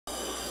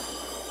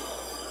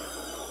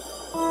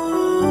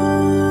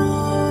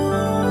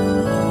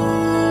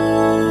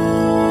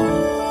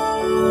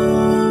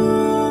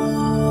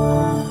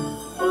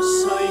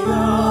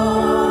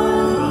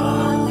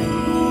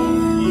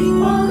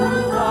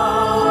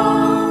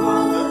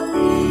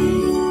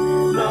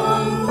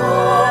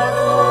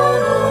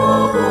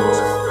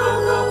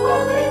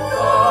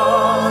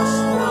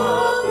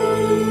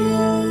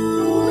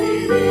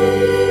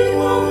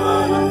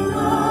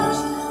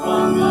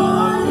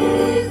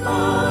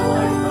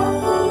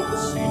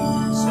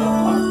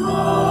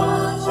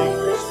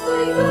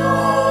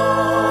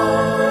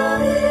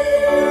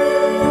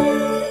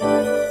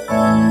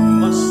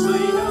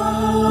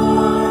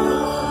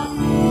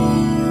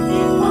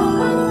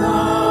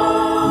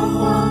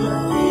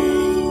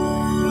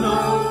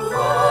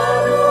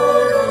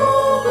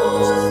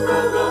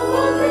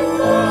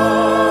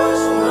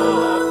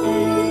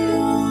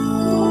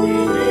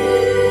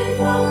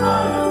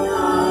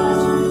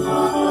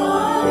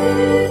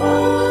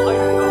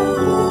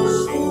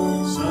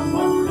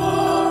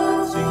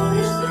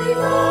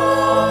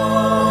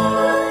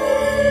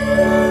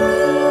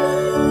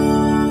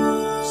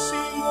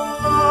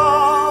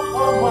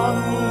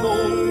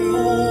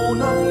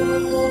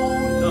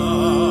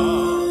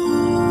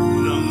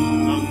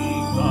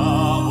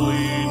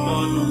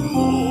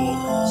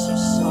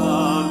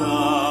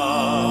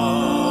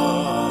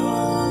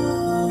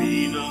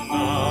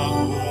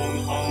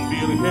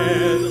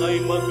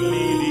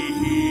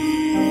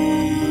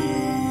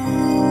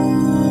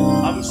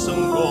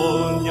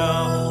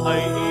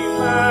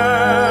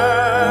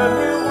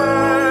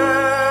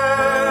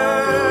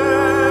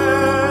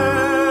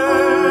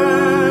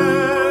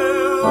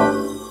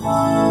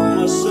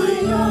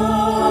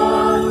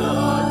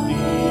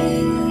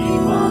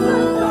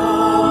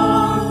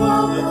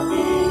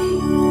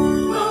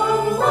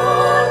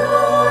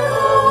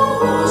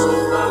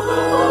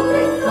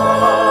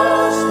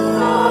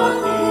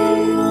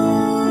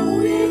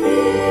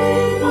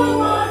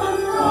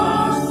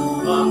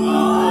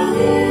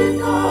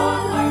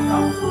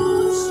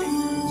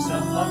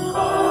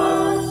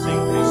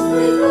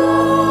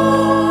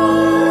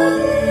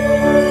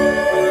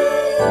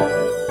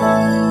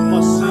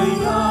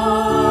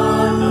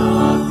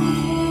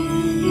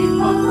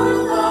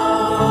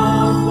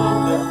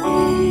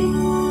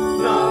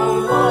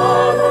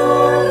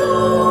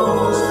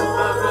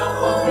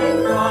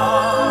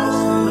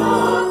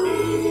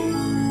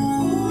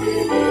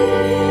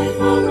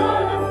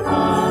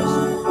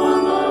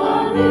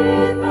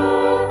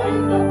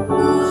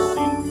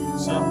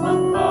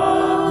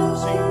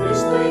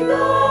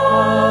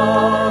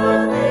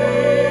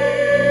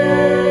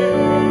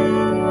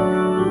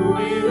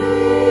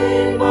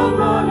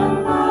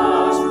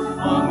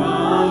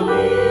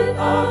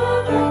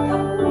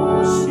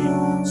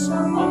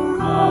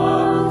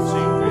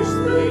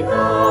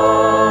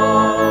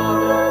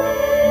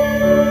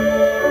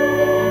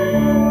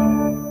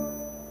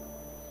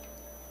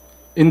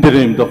In the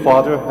name of the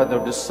Father, and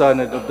of the Son,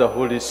 and of the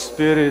Holy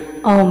Spirit.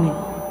 Amen.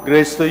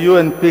 Grace to you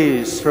and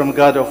peace from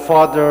God our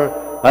Father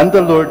and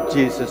the Lord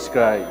Jesus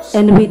Christ.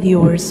 And with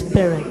your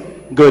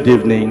spirit. Good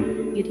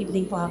evening. Good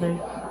evening, Father.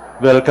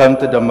 Welcome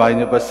to the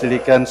minor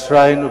Basilican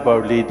Shrine of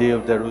Our Lady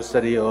of the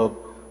Rosary of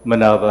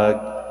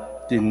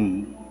Manaoag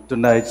in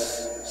tonight's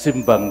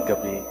SIMBANG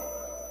GABI.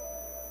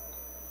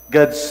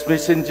 God's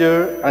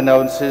messenger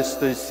announces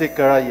to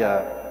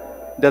Zechariah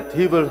that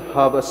he will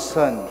have a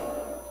son.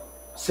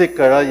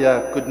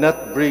 Zechariah could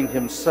not bring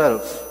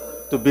himself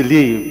to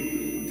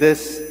believe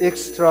this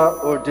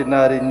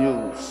extraordinary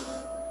news.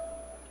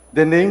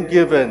 The name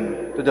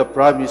given to the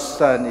promised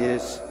son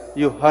is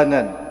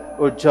Yohanan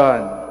or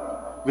John,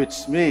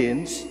 which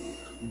means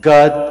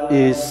God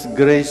is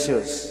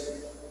gracious.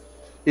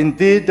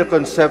 Indeed, the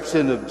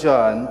conception of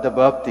John the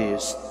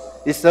Baptist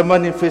is a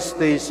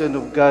manifestation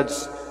of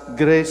God's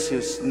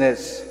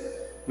graciousness,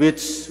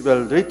 which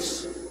will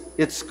reach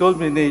its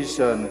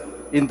culmination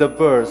in the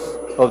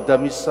birth of the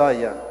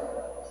Messiah.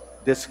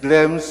 This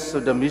glimpse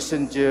of the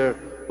messenger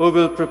who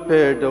will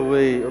prepare the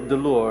way of the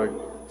Lord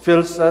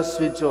fills us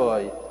with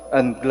joy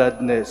and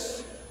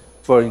gladness,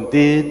 for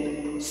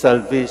indeed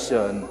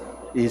salvation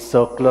is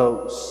so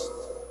close.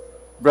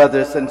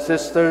 Brothers and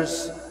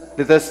sisters,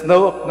 let us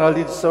now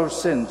acknowledge our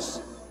sins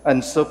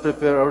and so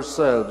prepare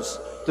ourselves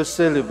to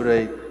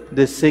celebrate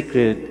the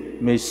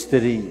sacred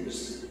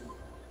mysteries.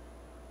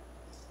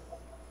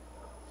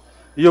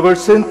 You were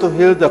sent to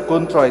heal the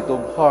contrite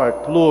of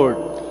heart. Lord,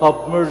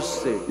 have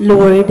mercy.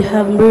 Lord,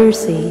 have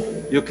mercy.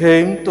 You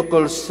came to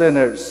call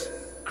sinners.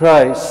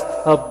 Christ,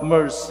 have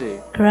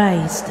mercy.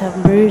 Christ, have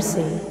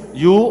mercy.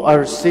 You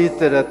are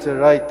seated at the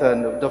right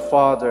hand of the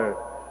Father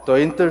to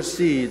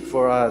intercede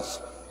for us.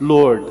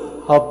 Lord,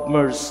 have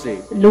mercy.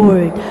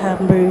 Lord,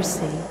 have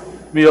mercy.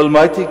 May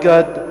Almighty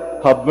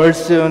God have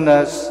mercy on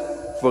us,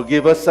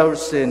 forgive us our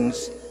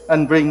sins,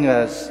 and bring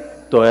us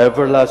to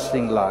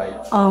everlasting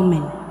life.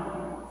 Amen.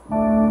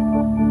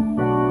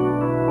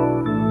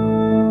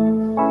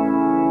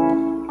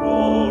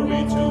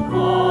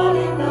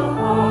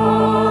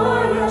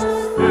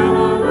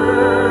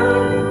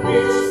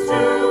 Peace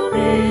to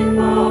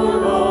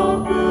people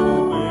of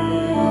good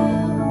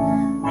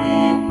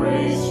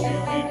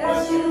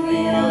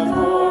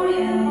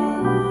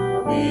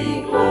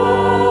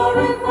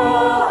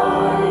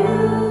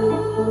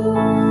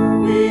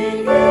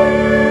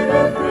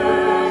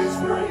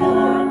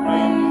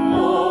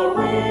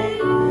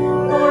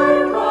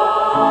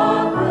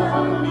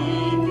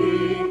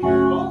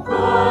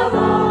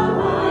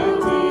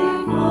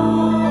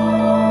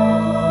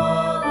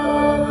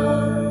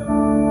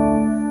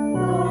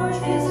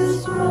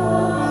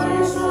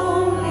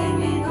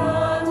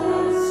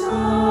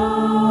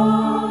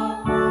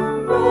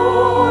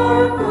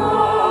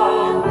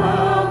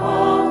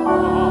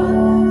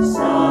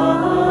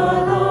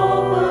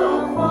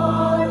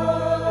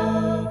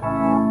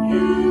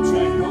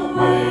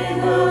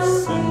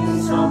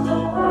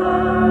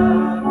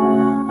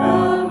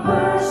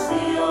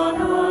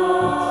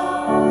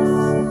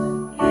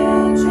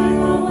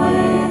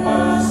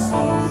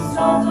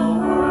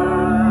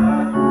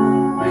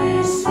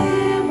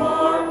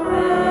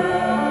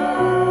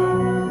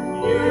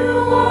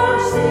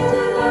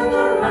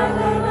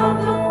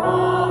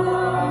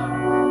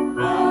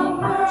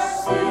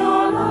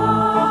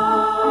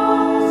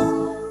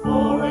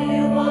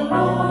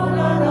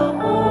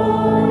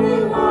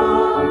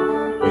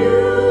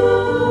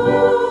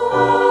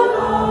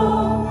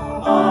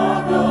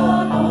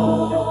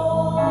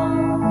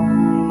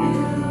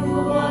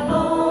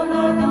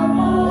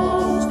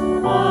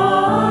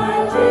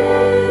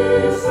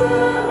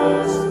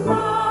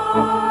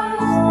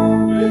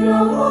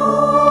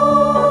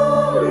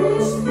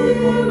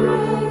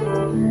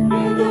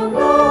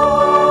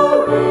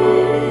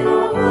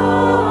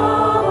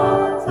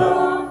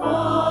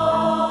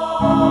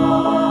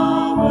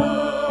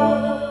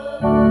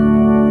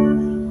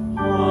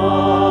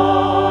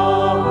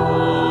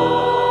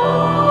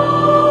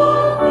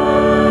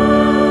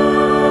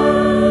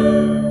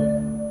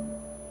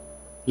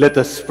Let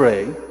us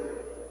pray.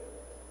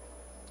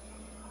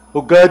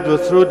 O God, who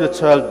through the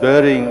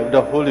childbearing of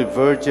the Holy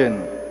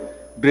Virgin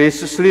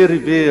graciously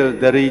revealed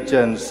the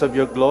regions of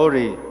your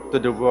glory to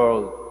the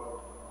world,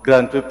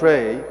 grant, we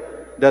pray,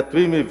 that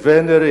we may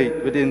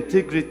venerate with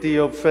integrity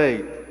of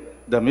faith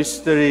the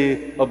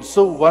mystery of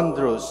so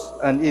wondrous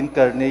an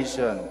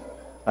incarnation,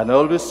 and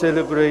always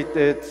celebrate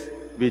it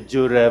with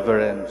due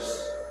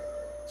reverence.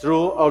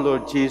 Through our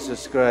Lord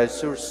Jesus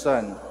Christ, your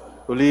Son,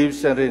 who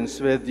lives and reigns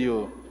with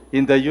you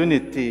in the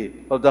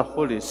unity of the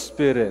Holy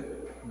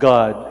Spirit,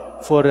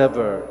 God,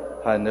 forever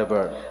and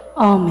ever.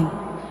 Amen.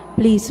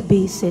 Please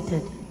be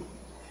seated.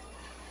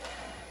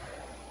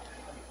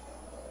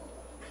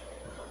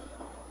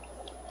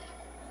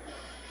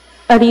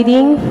 A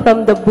reading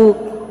from the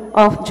book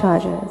of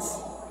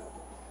Judges.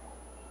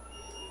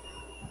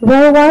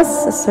 There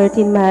was a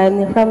certain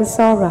man from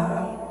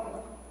Zorah,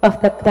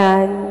 of the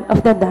clan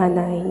of the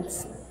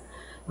Danites,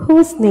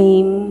 whose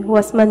name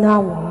was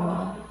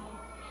Manaoag.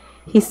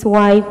 His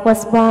wife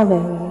was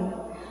barren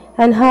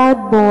and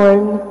had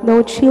borne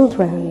no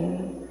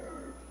children.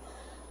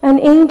 An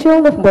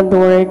angel of the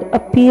Lord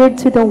appeared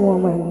to the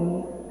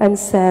woman and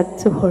said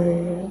to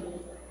her,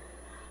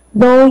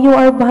 "Though you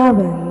are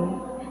barren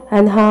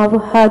and have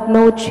had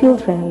no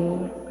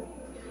children,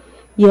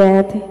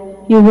 yet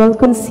you will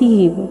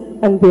conceive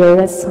and bear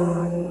a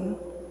son.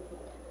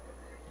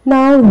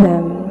 Now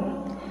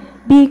then,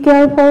 be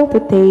careful to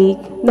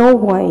take no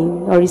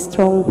wine or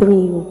strong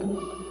drink,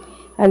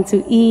 and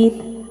to eat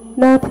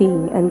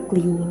nothing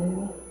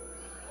unclean.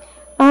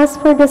 As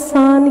for the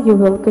son you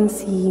will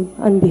conceive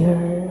and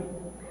bear,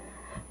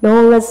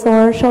 no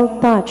razor shall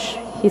touch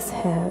his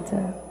head.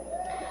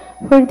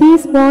 For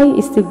this boy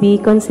is to be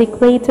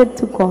consecrated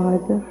to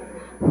God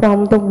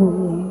from the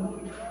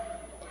womb.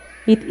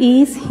 It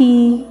is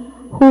he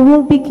who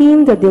will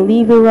begin the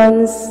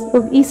deliverance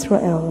of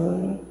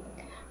Israel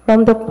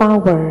from the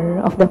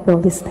power of the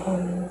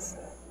Philistines."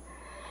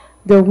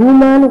 The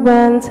woman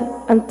went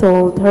and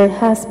told her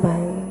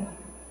husband,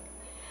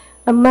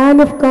 "A man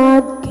of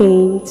God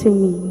came to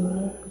me.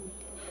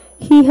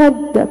 He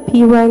had the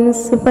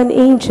appearance of an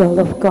angel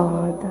of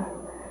God,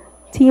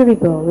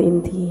 terrible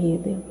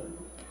indeed.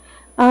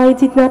 I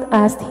did not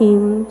ask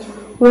him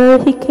where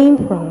he came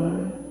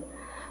from,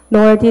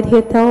 nor did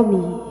he tell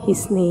me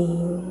his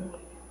name.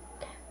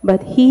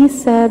 But he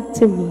said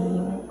to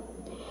me,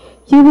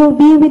 'You will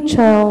be with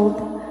child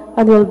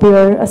and will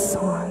bear a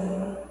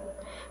son.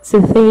 So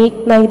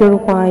take neither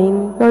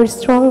wine nor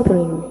strong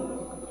drink,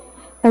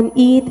 and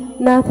eat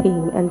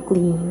nothing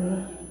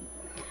unclean.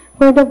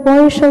 For the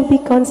boy shall be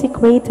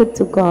consecrated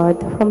to God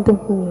from the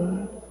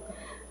womb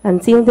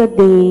until the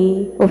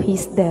day of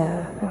his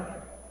death.'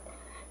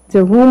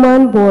 The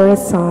woman bore a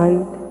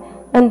son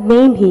and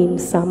named him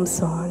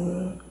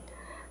Samson.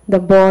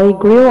 The boy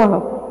grew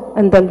up,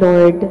 and the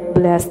Lord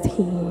blessed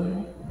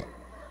him.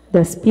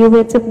 The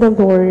Spirit of the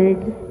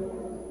Lord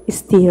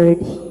stirred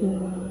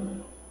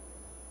him."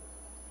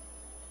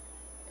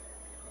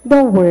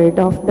 The word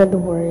of the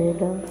Lord.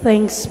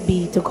 Thanks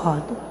be to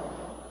God.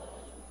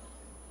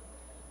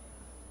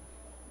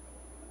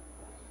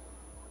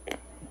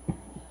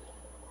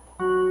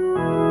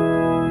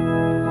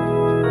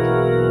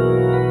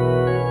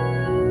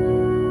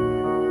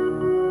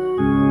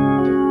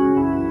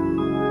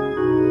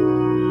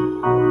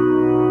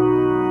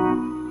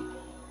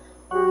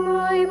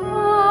 My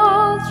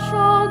mouth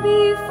shall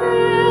be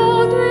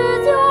filled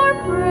with your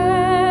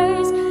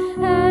praise,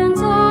 and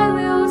I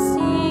will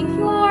sing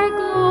your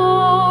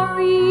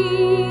glory.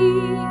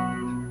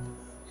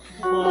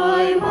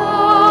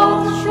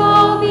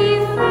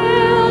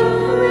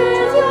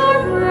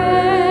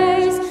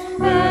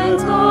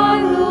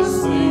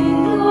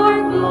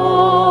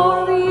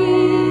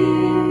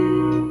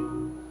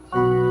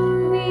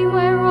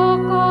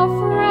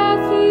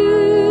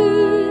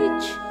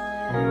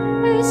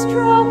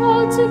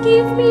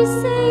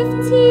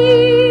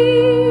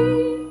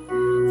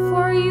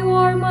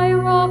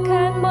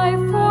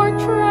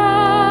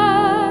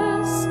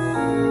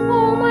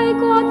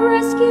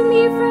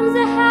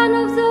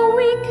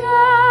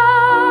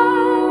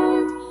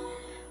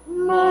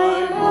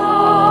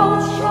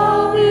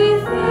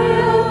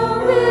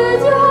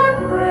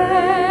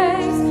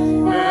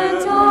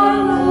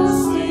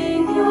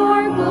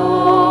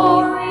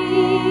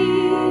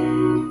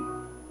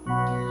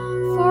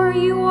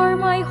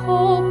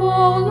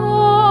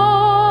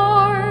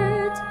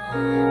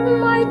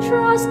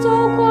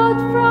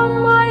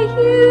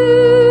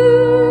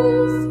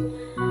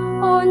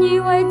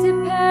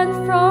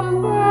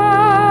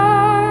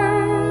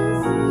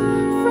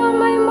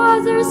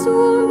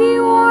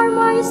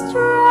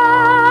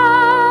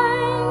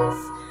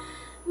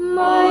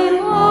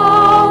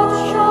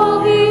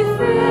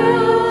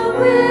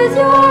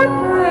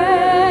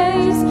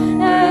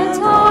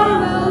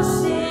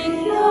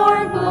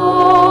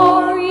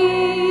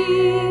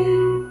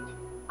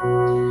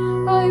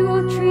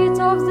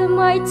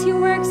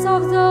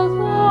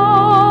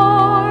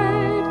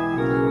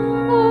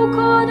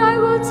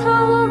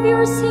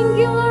 your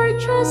singular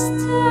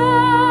justice.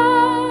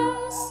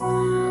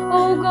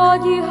 O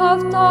God, you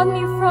have taught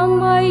me from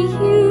my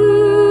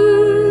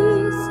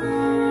youth,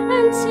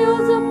 until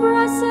the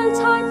present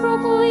I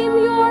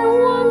proclaim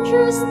your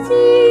wondrous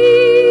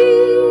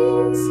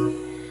deeds.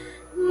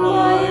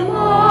 My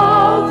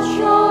mouth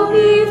shall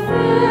be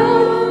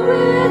filled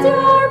with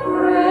your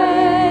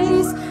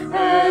praise,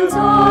 and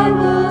I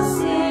will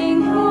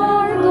sing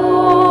your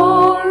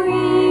glory.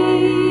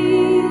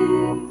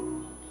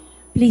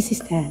 Please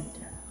stand.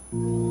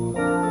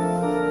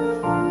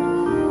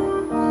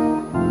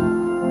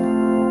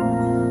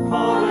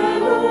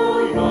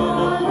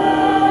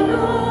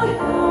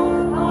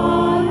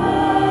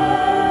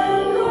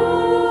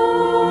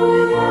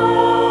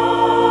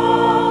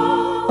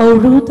 O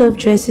root of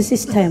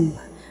Jesus' stem,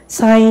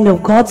 sign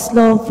of God's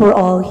love for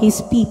all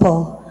his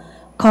people,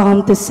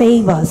 come to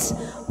save us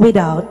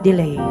without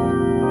delay.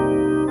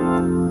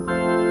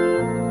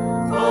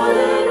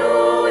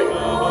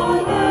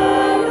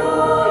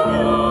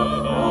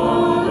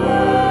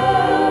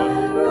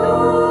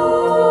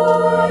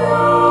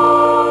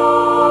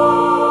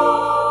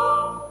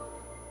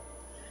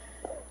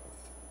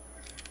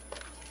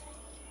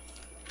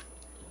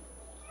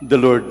 The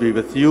Lord be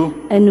with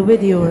you. And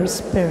with your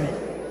spirit.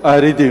 A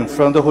reading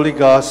from the Holy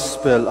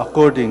Gospel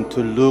according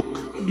to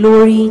Luke.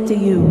 Glory to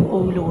you, O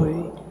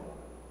Lord.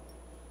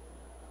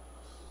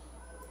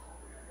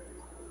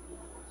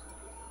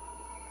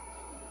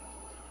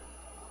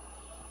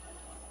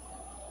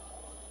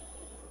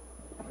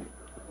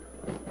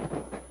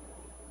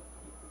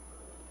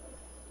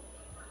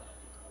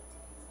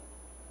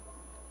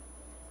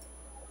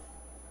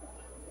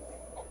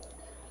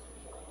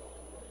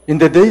 In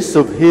the days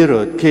of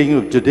Herod, king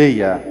of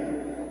Judea,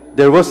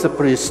 there was a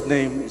priest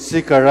named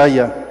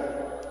Zechariah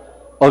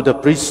of the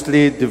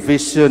priestly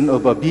division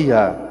of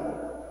Abia.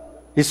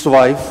 His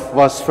wife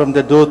was from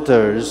the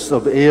daughters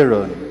of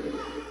Aaron,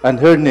 and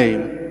her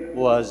name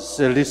was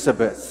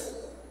Elizabeth.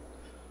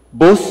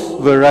 Both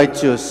were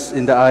righteous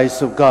in the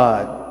eyes of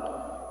God,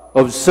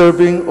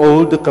 observing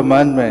all the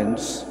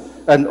commandments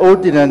and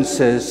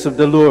ordinances of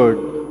the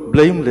Lord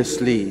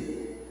blamelessly.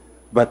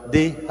 But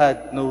they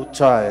had no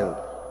child,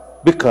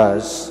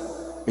 because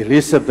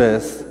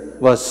Elizabeth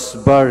was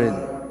barren,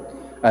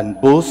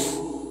 and both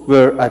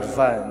were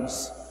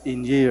advanced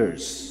in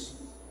years.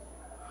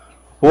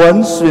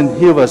 Once when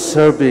he was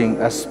serving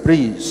as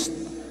priest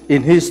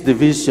in his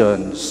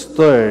division's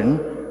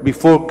turn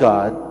before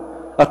God,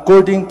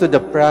 according to the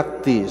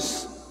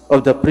practice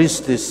of the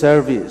priestly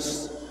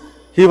service,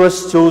 he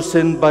was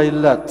chosen by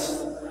lot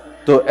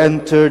to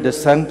enter the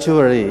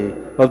sanctuary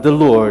of the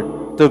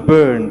Lord to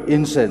burn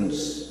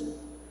incense.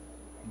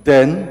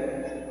 Then,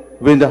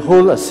 when the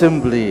whole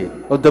assembly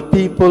of the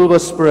people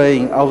was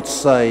praying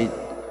outside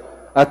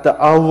at the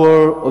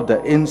hour of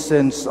the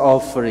incense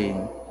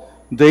offering,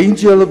 the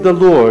angel of the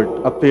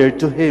Lord appeared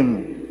to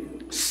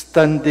him,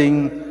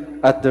 standing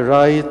at the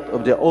right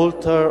of the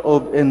altar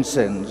of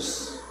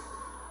incense.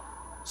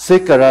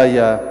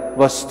 Zechariah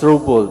was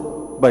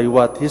troubled by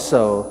what he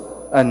saw,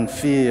 and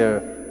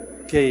fear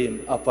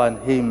came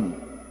upon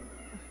him.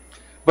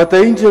 But the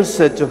angel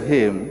said to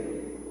him,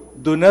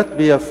 "Do not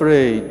be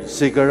afraid,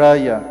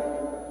 Zechariah,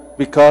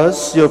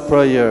 because your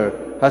prayer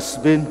has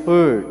been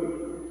heard.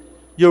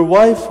 Your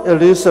wife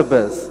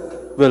Elizabeth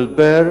will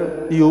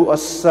bear you a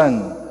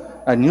son,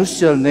 and you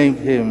shall name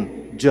him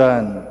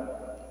John.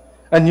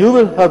 And you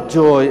will have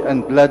joy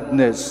and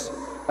gladness,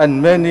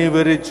 and many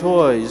will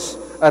rejoice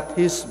at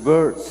his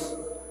birth,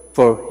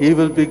 for he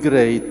will be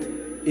great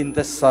in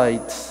the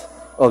sight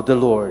of the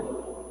Lord.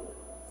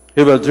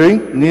 He will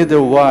drink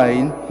neither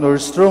wine nor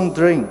strong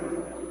drink.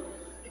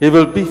 He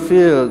will be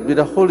filled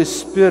with the Holy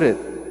Spirit,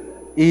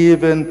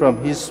 even from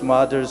his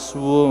mother's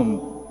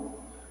womb.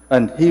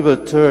 And he will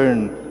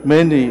turn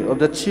many of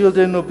the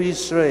children of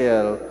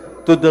Israel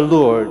to the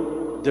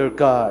Lord their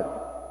God.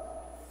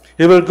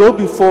 He will go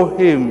before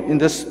him in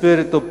the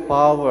spirit of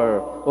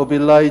power of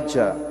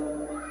Elijah,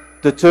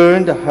 to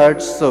turn the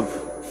hearts of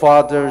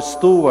fathers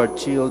toward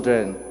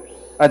children,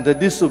 and the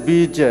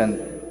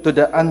disobedient to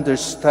the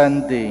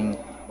understanding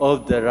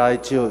of the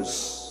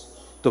righteous,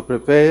 to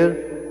prepare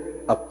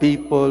a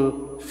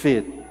people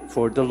fit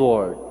for the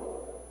Lord."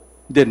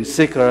 Then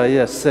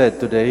Zechariah said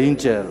to the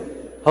angel,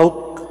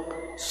 "How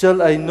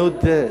shall I know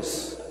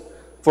this?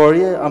 For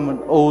I am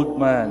an old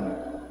man,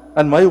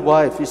 and my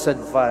wife is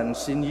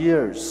advanced in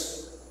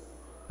years."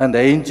 And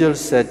the angel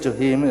said to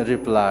him in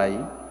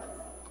reply,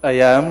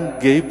 "I am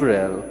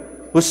Gabriel,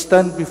 who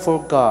stand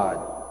before God.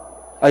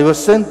 I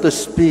was sent to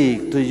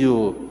speak to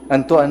you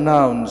and to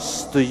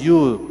announce to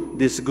you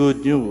this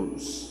good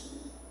news.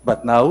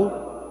 But now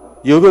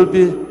you will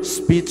be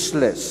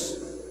speechless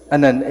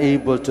and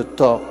unable to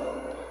talk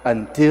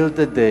until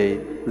the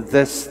day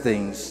these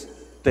things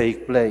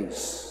take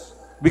place,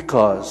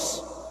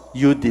 because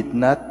you did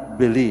not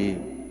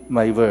believe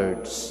my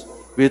words,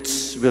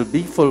 which will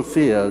be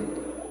fulfilled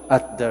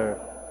at their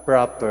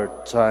proper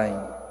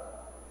time."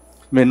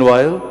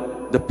 Meanwhile,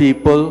 the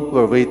people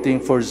were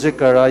waiting for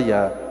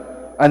Zechariah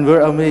and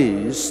were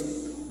amazed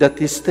that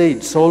he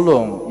stayed so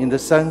long in the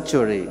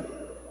sanctuary.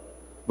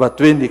 But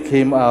when he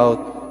came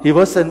out, he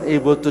was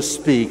unable to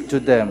speak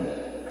to them,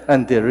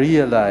 and they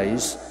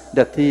realized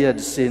that he had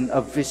seen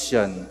a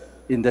vision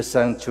in the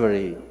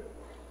sanctuary.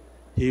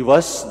 He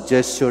was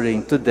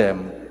gesturing to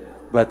them,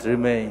 but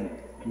remained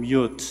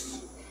mute.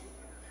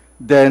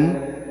 Then,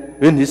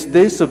 when his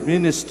days of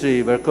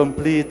ministry were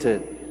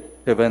completed,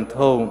 he went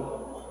home.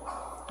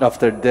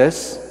 After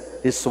this,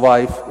 his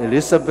wife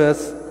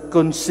Elizabeth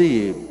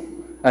conceived,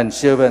 and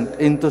she went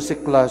into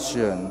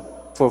seclusion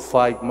for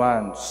 5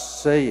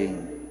 months,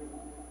 saying,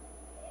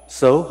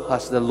 "So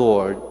has the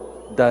Lord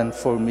done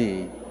for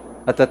me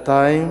at a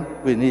time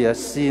when he has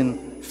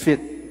seen fit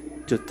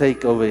to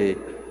take away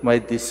my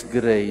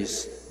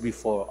disgrace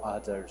before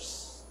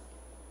others."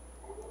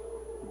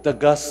 The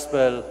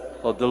Gospel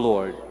of the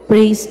Lord.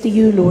 Praise to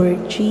you,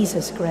 Lord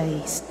Jesus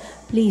Christ.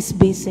 Please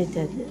be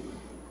seated.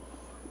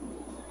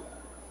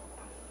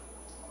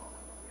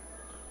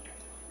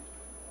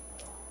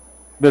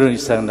 Meron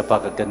isang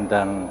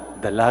napakagandang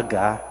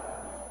dalaga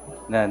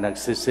na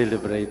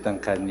nagsiselebrate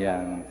ang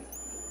kanyang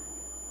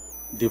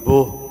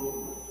dibo.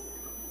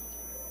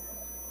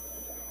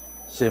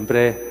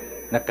 Siyempre,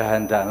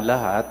 nakahanda ang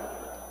lahat,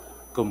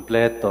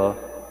 kumpleto,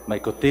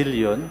 may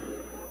cotillion,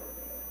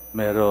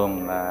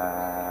 merong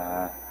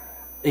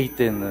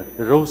 18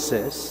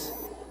 roses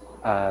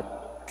at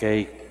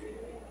cake.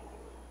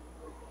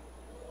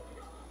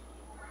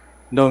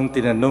 Nung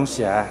tinanong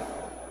siya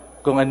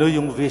kung ano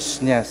yung wish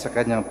niya sa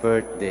kanyang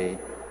birthday,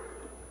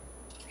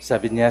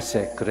 sabi niya,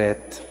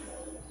 secret.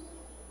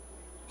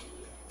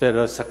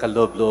 Pero sa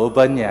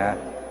kaloob-looban niya,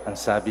 ang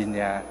sabi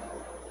niya,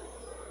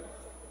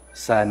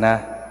 sana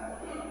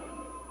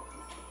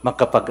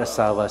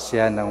makapag-asawa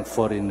siya ng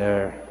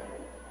foreigner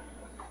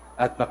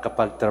at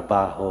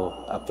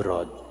makapagtrabaho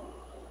abroad.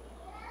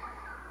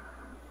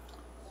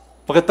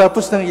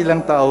 Pagkatapos ng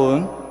ilang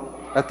taon,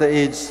 at the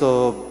age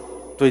of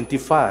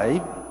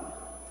 25,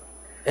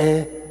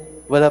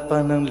 wala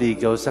pang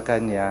nangligaw sa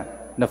kanya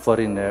na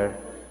foreigner.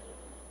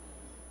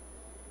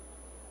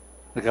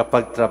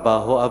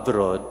 Nakapagtrabaho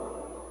abroad,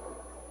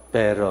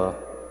 pero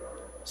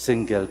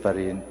single pa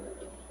rin.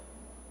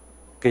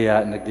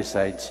 Kaya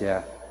nag-decide siya,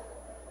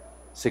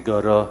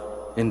 siguro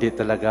hindi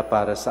talaga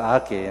para sa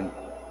akin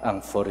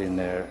ang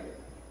foreigner.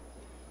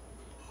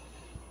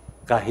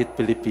 Kahit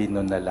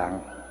Pilipino na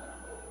lang,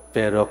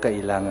 pero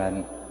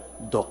kailangan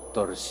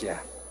doktor siya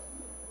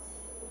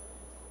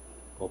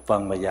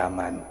upang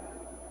mayaman.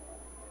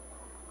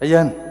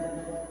 Ayan,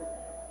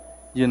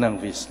 yun ang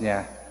wish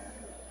niya.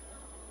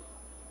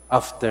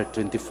 After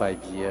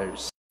 25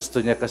 years, gusto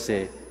niya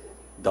kasi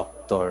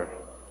doktor.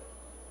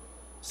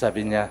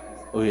 Sabi niya,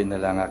 uwi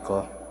na lang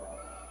ako.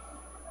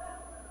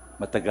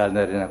 Matagal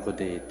na rin ako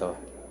dito.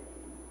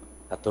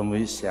 At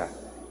umuwi siya.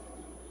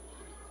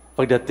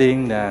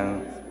 Pagdating ng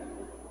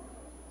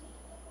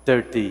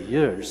 30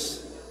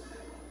 years,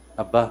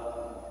 aba,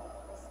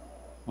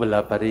 wala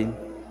pa rin.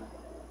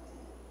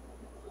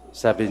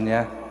 Sabi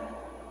niya,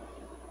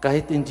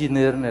 kahit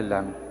engineer na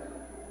lang,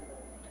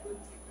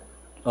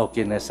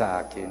 okay na sa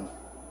akin.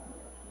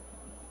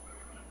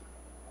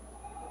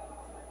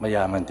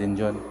 Mayaman din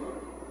yun.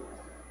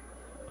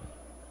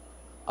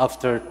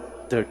 After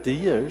 30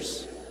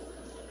 years,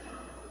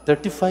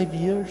 35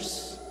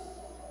 years,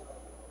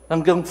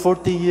 hanggang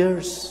 40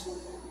 years,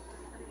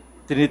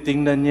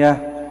 tinitingnan niya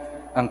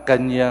ang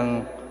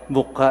kanyang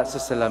mukha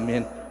sa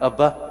salamin.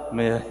 Aba,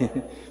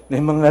 may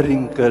mga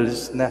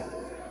wrinkles na.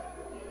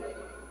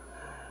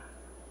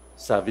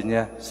 Sabi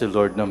niya, si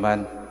Lord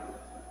naman,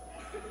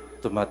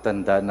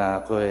 tumatanda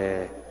na ako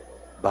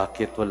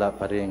bakit wala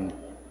pa rin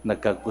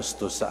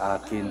nagkagusto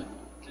sa akin?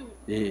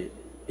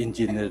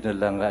 Engineer na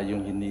lang nga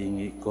yung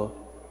hinihingi ko.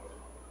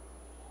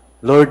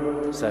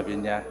 Lord, sabi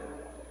niya,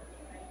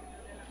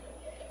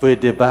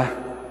 pwede ba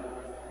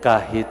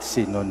kahit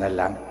sino na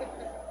lang?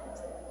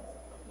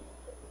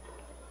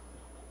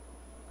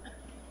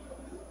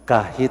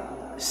 Kahit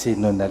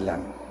sino na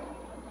lang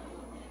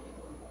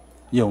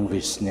yung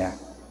wish niya.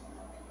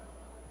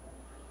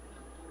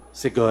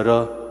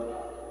 Siguro,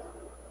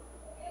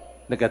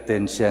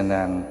 nag-attend siya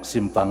ng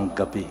simbang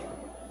gabi.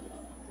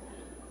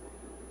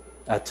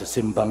 At sa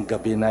simbang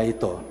gabi na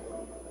ito,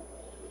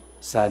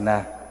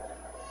 sana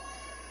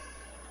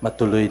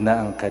matuloy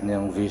na ang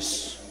kanyang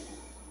wish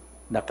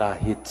na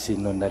kahit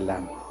sino na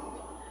lang.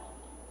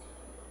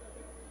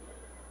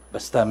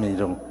 Basta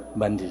mayroong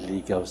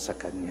manliligaw sa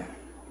kanya.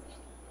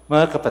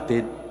 Mga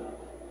kapatid,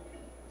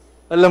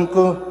 alam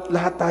ko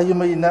lahat tayo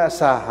may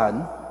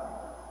inaasahan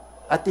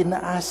at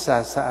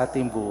inaasa sa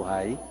ating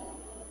buhay.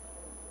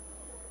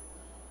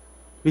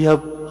 We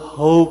have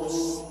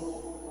hopes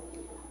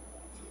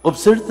of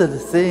certain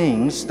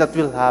things that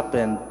will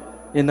happen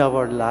in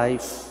our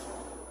life.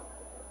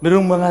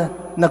 Mayroong mga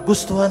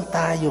nagustuhan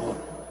tayo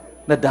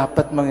na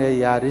dapat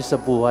mangyayari sa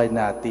buhay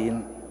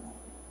natin.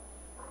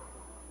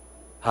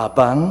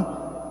 Habang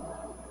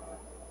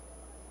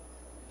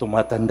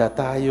tumatanda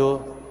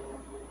tayo,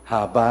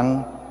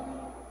 habang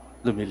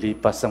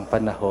lumilipas ang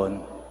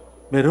panahon,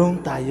 meron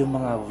tayong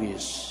mga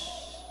wish.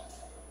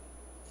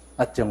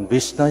 At yung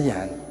wish na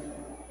yan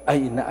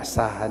ay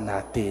inaasahan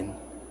natin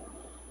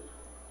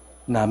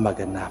na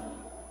maganap.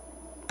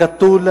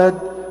 Katulad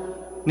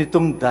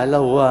nitong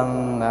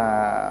dalawang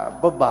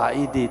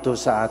babae dito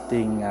sa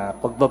ating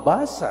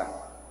pagbabasa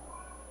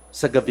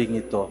sa gabing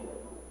ito.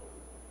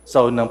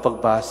 Sa unang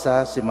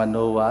pagbasa, si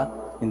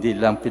Manoah, hindi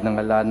lang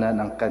pinangalanan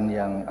ang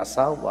kanyang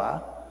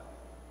asawa,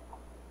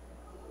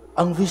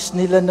 ang wish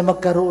nila na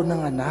magkaroon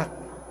ng anak.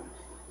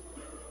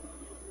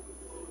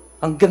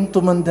 Hanggang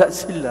tumanda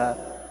sila,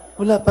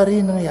 wala pa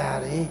rin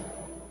nangyari.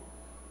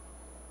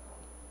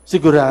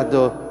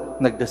 Sigurado,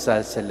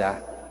 nagdasal sila.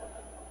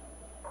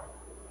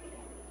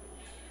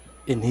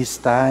 In His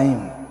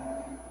time,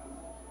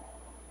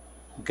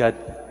 God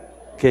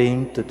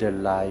came to their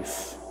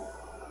life.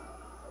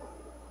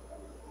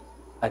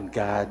 And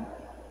God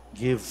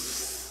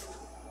gives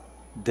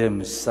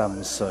them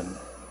Samson,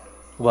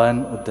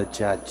 one of the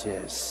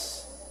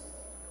judges,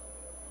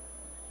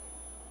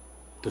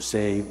 to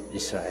save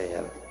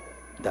Israel.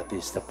 That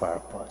is the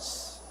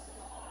purpose.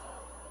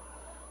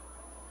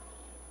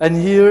 And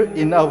here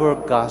in our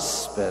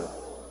gospel,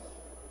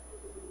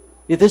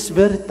 it is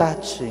very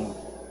touching.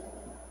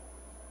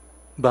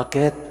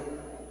 Bakit?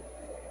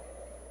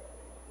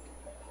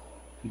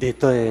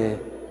 Dito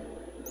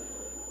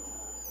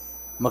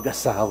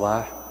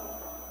mag-asawa,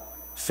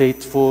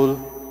 faithful,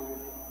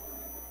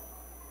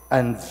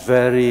 and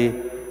very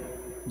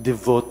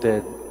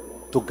devoted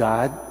to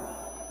God,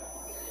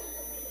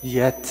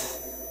 yet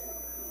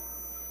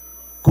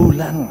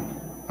kulang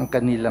ang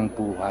kanilang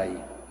buhay.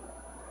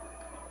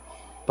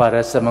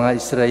 Para sa mga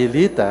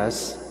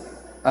Israelitas,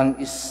 ang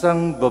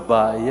isang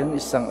babae, ang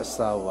isang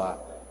asawa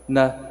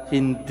na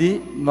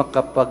hindi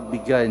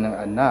makapagbigay ng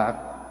anak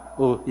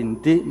o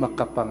hindi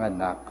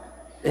makapanganak,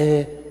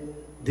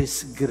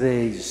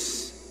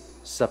 disgrace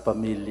sa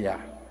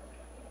pamilya.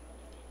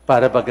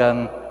 Para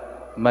bagang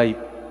may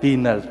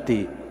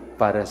penalty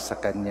para sa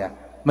kanya.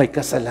 May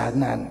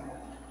kasalanan.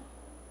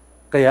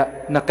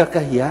 Kaya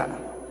nakakahiya.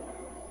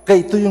 Kaya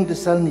ito yung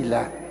dasal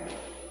nila.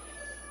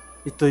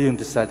 Ito yung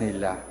dasal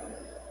nila.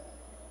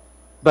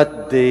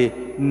 But they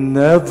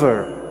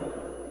never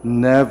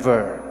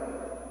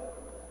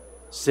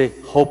say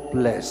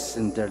hopeless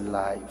in their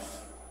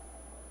life.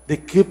 They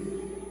keep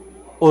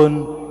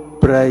on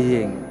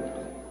praying.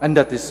 And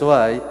that is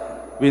why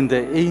when the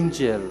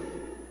angel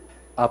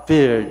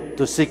appeared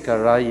to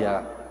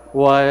Zechariah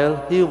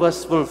while he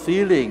was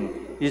fulfilling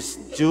his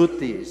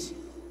duties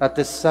at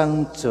the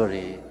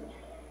sanctuary,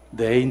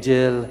 the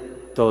angel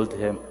told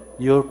him,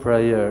 "Your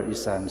prayer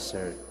is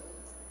answered."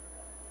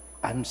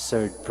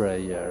 Answered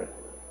prayer.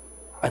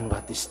 And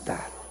what is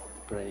that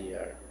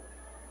prayer?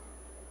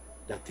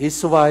 That his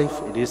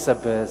wife,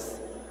 Elizabeth,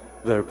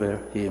 will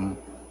bear him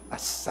a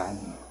son.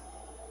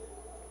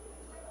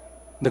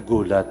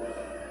 Nagulat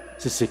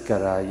si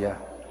Zechariah.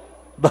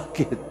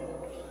 Bakit?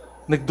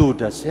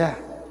 Nagduda siya.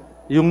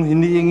 Yung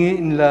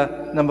hinihingi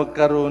nila na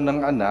magkaroon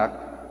ng anak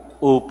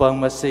upang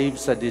masave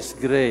sa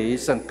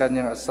disgrace ang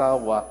kanyang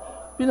asawa,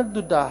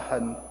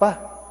 pinagdudahan pa.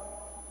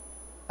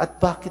 At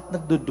bakit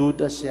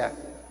nagdududa siya?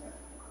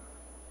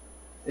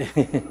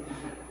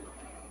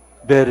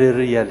 Very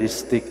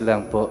realistic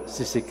lang po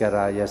si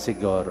Zechariah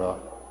siguro.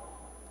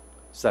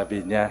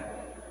 Sabi niya,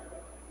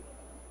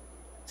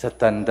 sa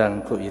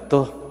tandang ko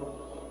ito,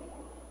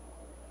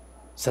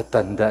 sa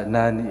tanda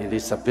na ni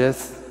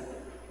Elizabeth,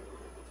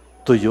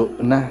 tuyo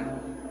na,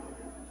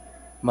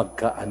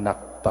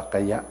 magkaanak pa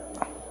kaya?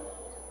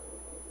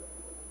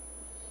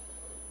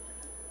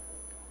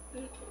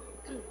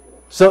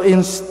 So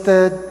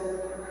instead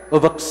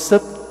of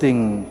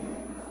accepting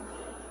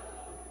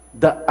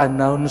the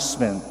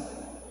announcement,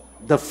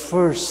 the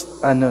first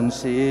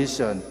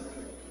annunciation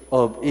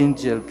of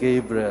Angel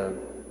Gabriel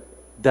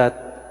that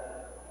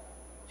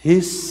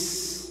his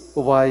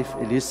wife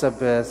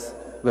Elizabeth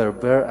will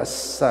bear a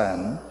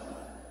son,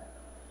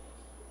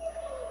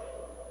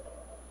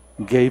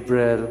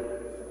 Gabriel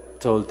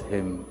told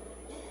him,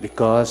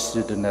 "Because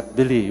you do not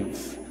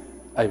believe,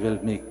 I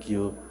will make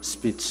you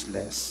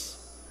speechless,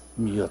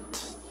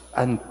 mute,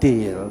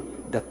 until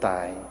the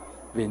time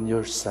when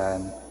your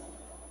son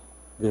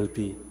will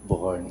be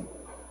born."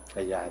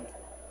 Ayan.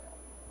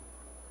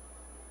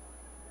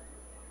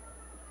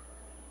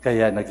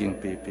 Kaya naging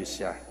pipi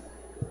siya.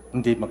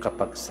 Hindi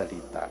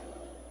makapagsalita.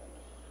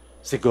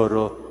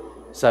 Siguro,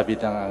 sabi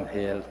ng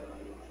anghel,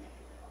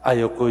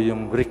 ayaw ko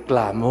yung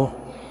reklamo,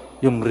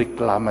 yung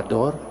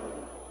reklamador,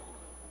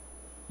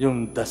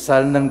 yung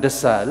dasal ng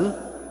dasal,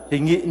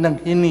 hingi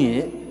ng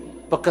hingi,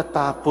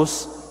 pagkatapos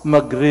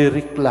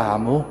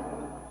magre-reklamo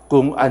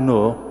kung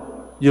ano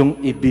yung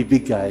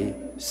ibibigay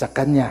sa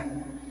kanya.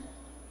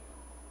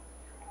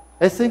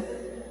 I think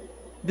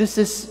this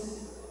is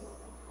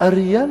a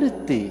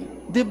reality,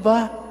 di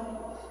ba?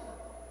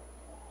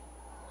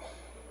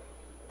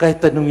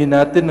 Kahit tanungin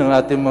natin ang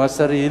ating mga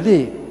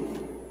sarili,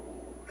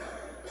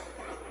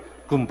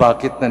 kung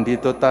bakit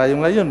nandito tayo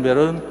ngayon,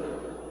 meron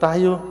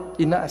tayo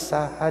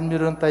inaasahan,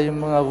 meron tayong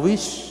mga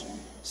wish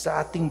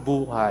sa ating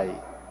buhay.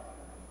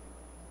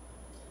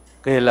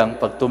 Kaya lang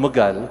pag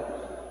tumagal,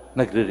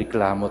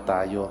 nagrereklamo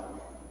tayo.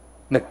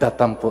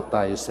 nagtatampo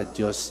tayo sa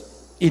Diyos,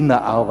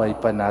 inaaway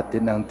pa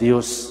natin ang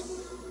Diyos.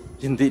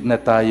 Hindi na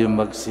tayo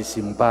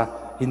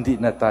magsisimba, hindi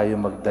na tayo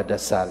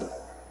magdadasal.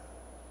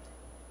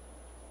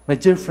 My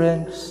dear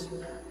friends,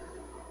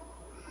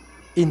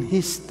 in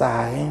His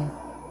time,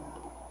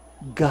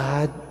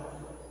 God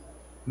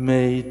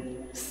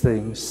made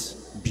things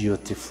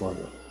beautiful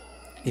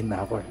in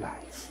our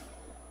life.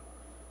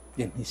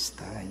 In His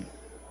time.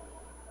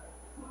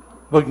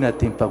 Huwag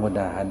nating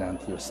pangunahan ng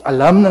Diyos.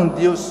 Alam ng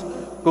Diyos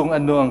kung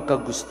ano ang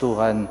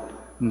kagustuhan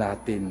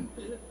natin.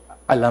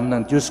 Alam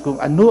ng Diyos kung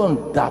ano ang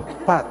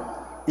dapat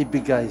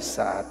ibigay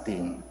sa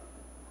atin.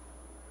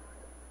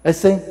 I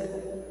think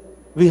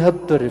we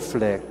have to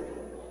reflect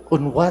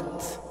on what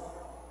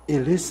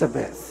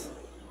Elizabeth,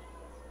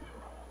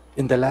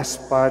 in the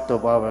last part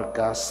of our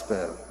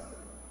gospel,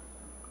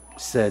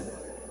 said.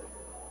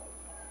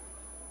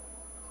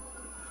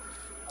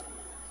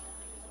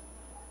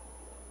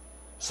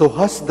 So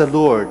has the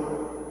Lord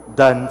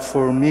done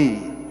for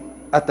me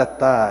at a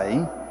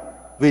time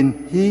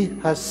when He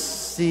has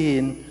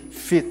seen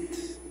fit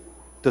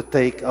to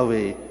take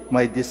away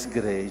my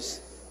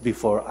disgrace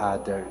before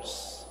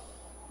others.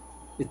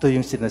 Ito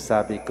yung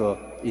sinasabi ko,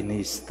 in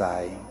His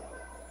time.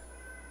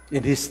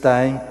 In His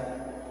time,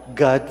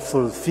 God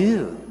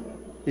fulfilled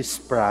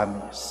His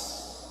promise.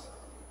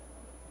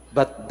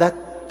 But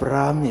that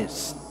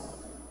promise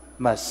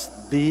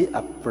must be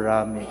a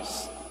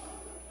promise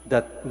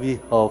that we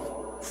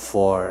hope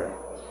for.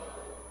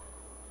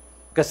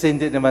 Kasi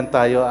hindi naman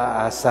tayo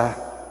aasa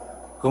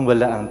kung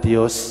wala ang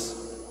Diyos,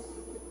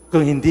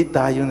 kung hindi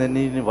tayo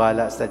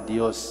naniniwala sa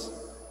Diyos.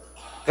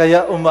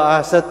 Kaya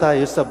umaasa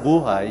tayo sa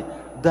buhay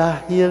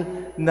dahil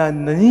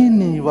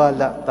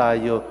naniniwala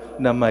tayo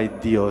na may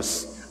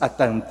Diyos at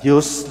ang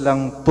Diyos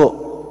lang po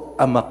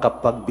ang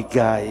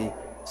makapagbigay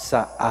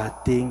sa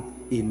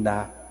ating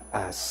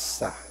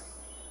inaasa.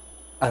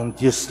 Ang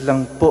Diyos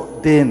lang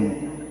po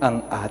din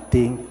ang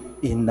ating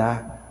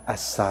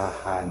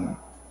inaasahan.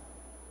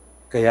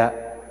 Kaya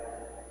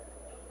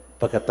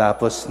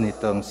pagkatapos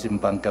nitong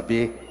simbang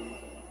gabi,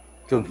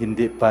 kung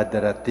hindi pa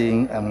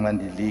darating ang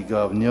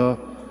manliligaw nyo,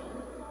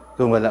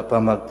 kung wala pa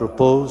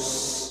mag-propose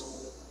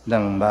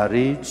ng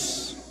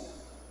marriage,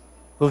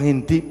 kung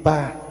hindi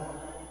pa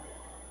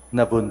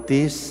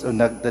nabuntis o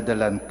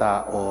nagdadalang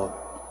tao,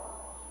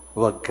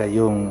 huwag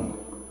kayong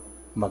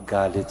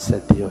magalit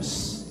sa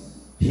Diyos.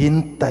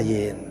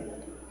 Hintayin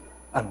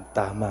ang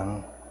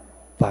tamang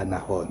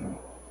panahon.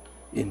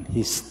 In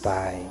His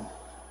time,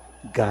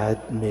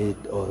 God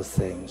made all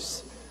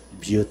things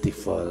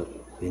beautiful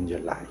in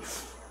your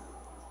life.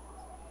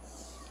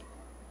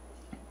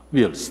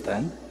 We'll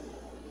stand.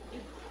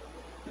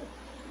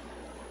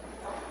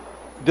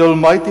 The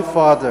Almighty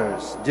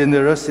Father's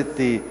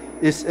generosity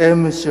is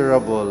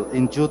immeasurable.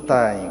 In due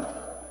time,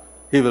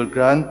 He will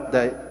grant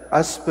the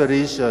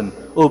aspiration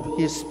of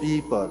His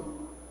people.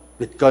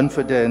 With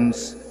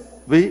confidence,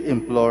 we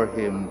implore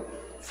Him,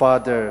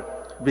 Father,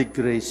 be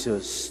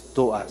gracious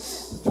to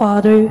us.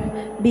 Father,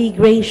 be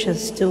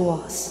gracious to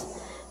us.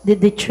 That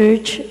the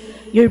Church,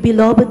 your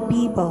beloved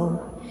people,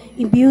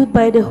 imbued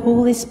by the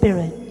Holy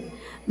Spirit,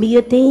 may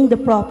attain the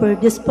proper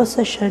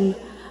disposition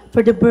for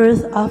the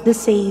birth of the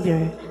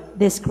Savior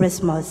this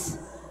Christmas.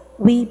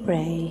 We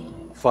pray.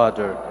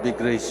 Father, be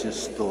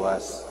gracious to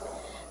us.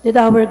 That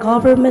our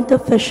government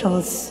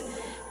officials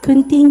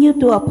continue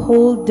to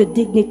uphold the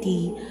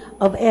dignity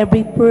of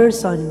every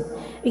person,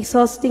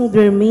 exhausting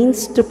their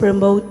means to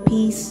promote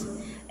peace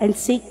and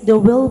seek the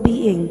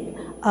well-being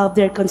of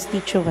their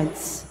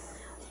constituents.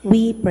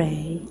 We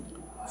pray.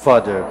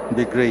 Father,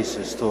 be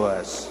gracious to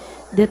us.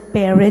 That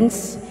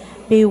parents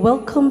may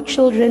welcome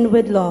children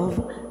with love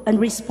and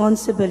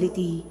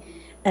responsibility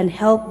and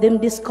help them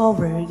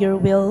discover your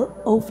will,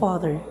 O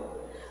Father.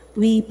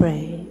 We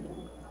pray.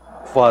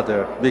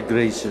 Father, be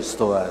gracious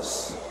to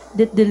us.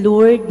 That the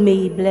Lord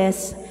may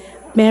bless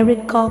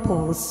married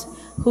couples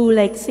who,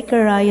 like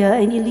Zechariah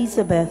and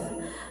Elizabeth,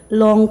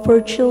 long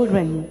for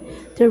children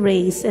to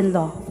raise and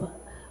love.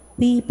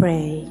 We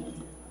pray.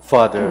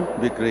 Father,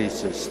 be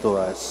gracious to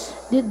us.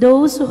 That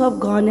those who have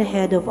gone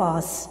ahead of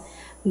us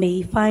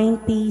may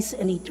find peace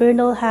and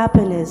eternal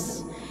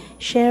happiness,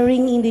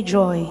 sharing in the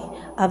joy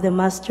of the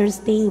Master's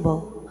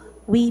table.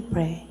 We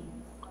pray.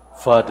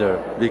 Father,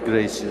 be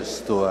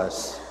gracious to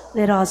us.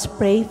 Let us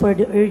pray for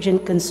the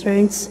urgent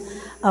concerns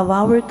of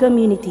our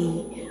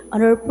community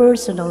and our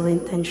personal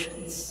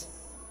intentions.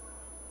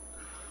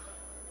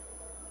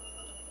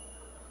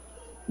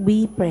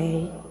 We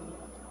pray.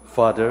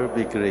 Father,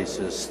 be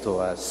gracious to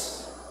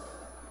us.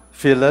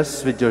 Fill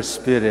us with your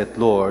Spirit,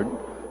 Lord,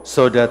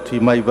 so that we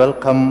may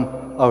welcome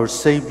our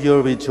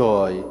Savior with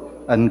joy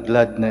and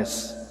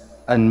gladness,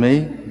 and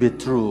may be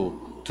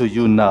true to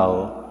you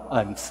now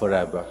and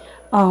forever.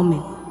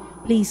 Amen.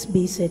 Please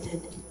be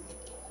seated.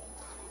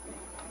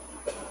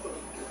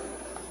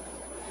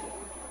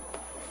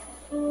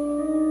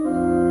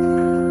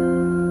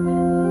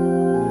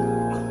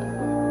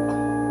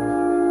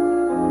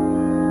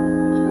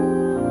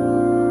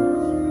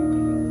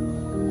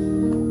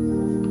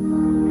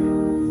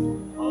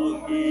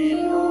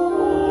 Panginoon,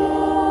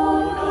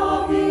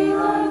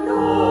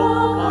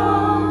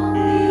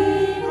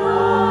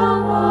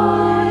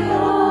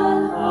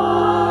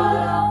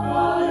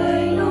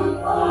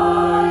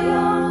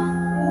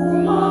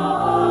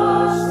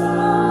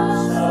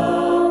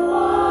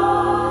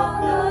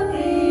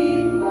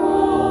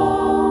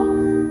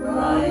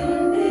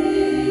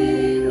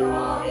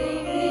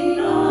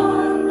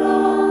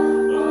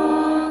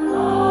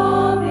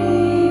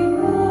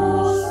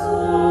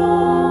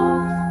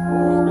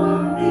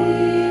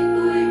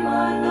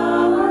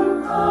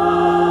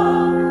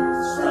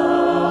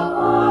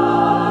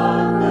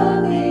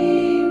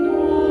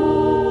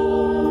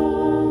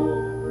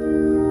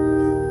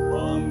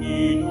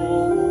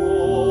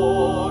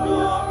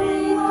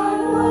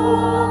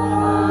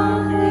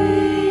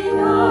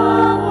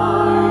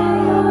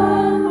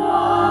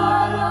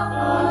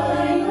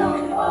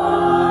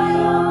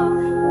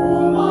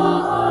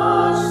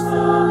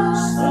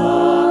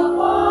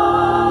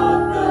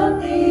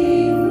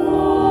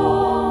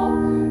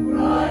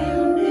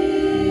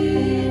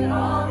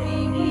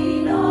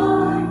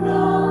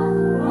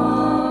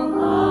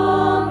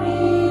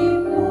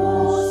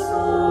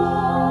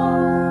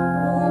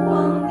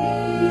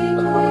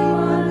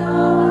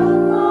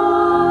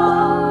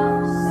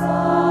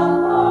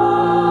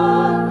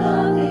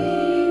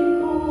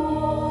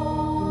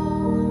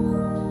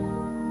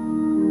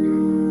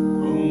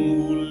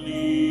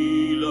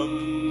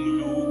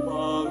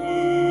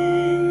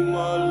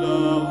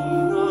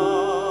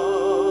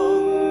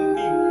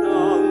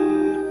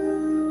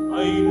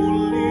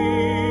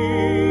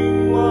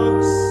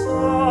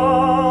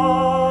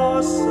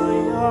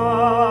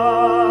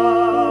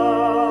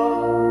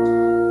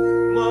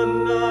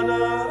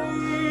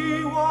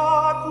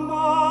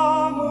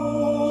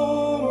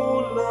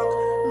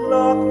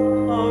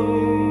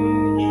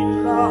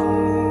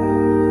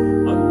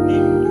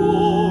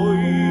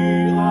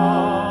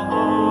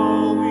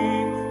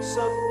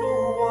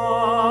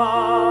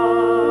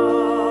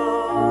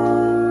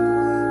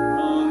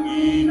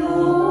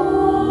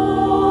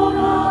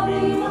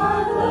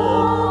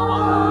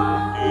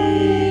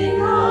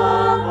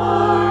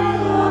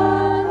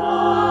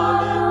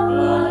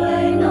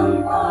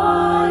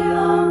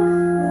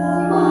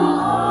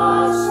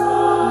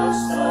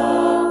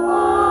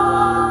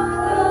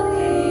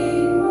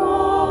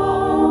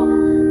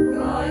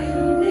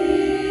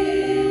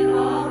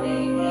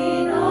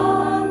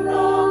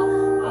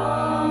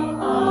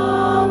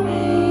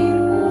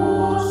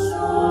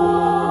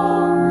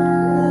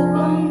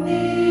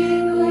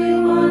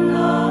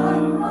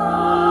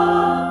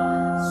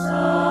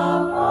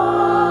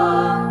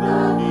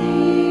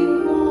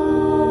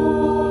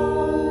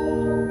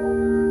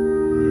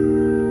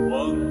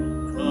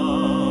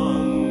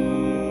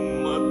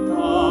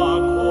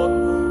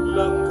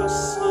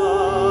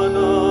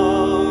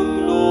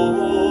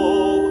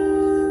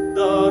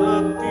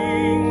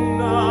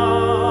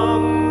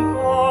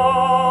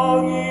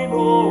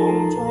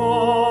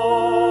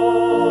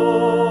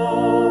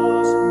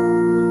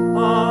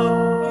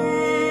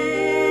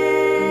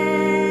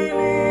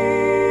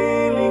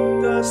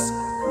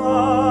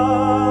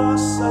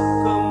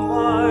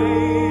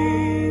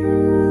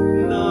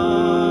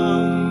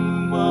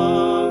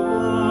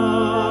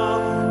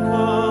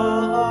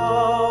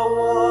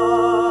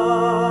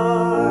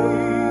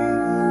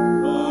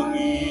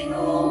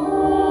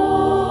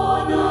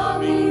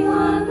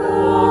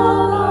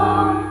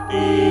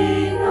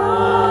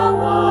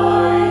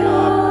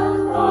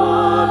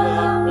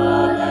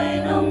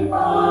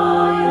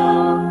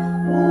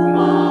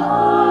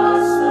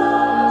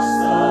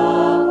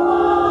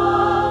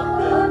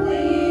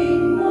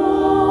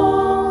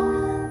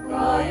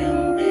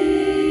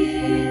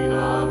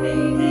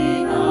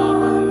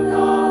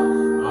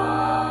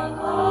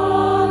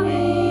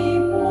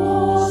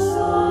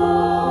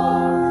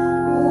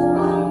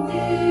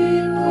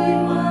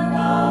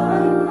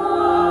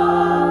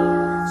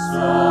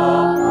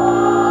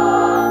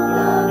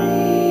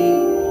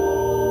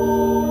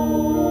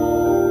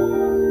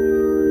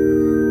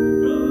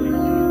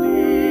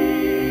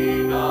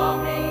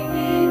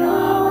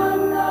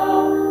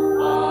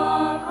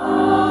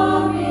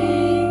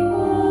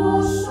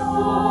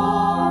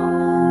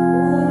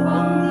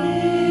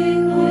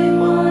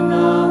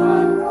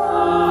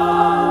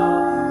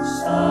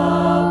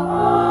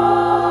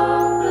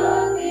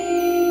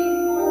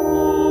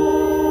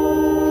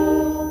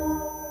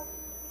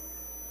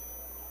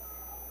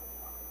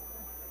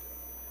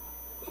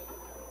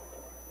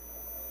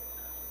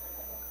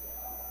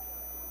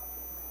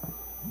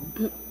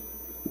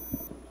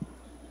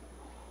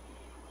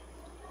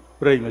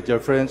 Pray, my dear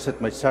friends, that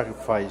my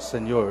sacrifice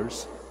and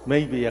yours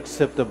may be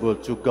acceptable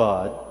to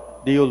God,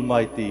 the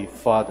Almighty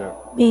Father.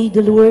 May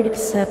the Lord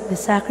accept the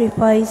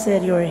sacrifice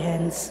at your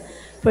hands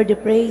for the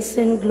praise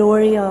and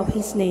glory of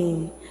his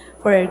name,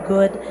 for our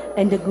good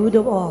and the good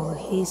of all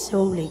his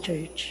holy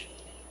church.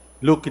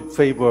 Look in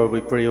favor,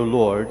 we pray, O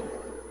Lord,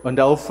 on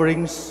the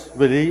offerings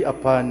we lay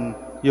upon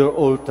your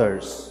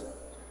altars,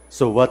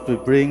 so what we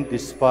bring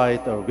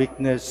despite our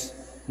weakness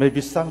may be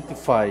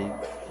sanctified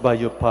by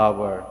your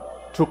power,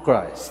 through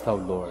Christ our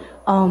Lord.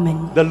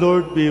 Amen. The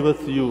Lord be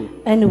with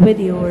you. And with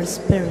your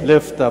spirit.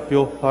 Lift up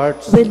your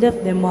hearts. We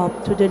lift them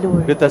up to the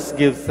Lord. Let us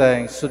give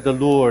thanks to the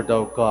Lord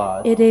our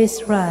God. It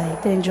is right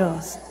and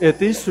just.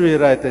 It is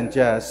really right and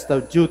just,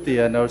 our duty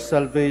and our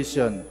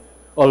salvation,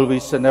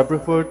 always and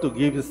everywhere to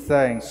give you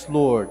thanks,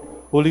 Lord,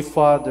 Holy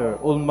Father,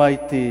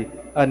 Almighty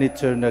and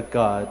eternal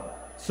God,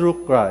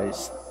 through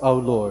Christ our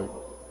Lord.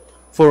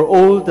 For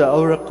all the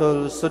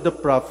oracles of the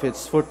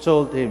prophets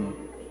foretold him,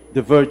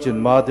 the Virgin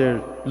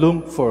Mother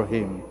longed for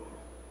him,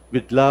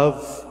 with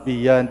love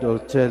beyond all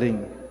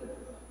telling.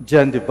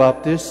 John the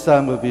Baptist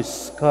sang of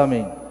his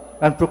coming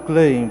and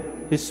proclaimed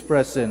his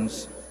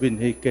presence when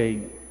he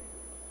came.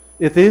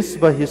 It is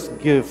by his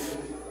gift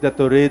that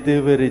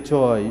already we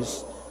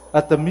rejoice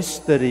at the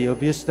mystery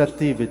of his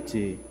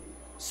nativity,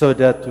 so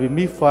that we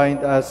may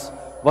find us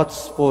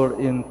watchful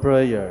in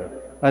prayer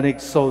and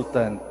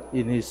exultant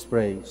in his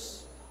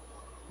praise.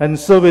 And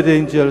so with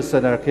angels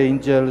and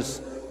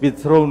archangels, with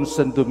thrones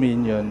and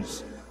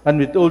dominions, and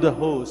with all the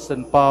hosts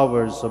and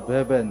powers of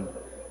heaven,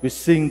 we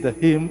sing the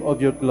hymn of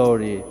your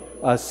glory,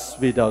 as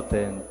without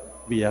end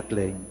we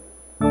acclaim.